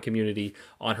Sacred Icon community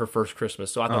on her first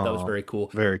Christmas, so I thought that was very cool.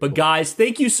 But guys,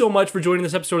 thank you so much for joining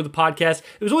this episode of the podcast.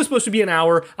 It was only supposed to be an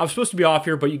hour, I was supposed to be off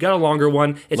here, but you got a longer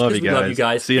one. It's because we love you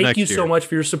guys. Thank you so much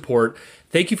for your support.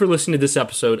 Thank you for listening to this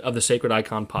episode of the Sacred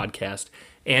Icon podcast.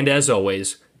 And as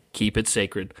always, keep it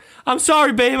sacred. I'm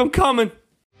sorry, babe. I'm coming.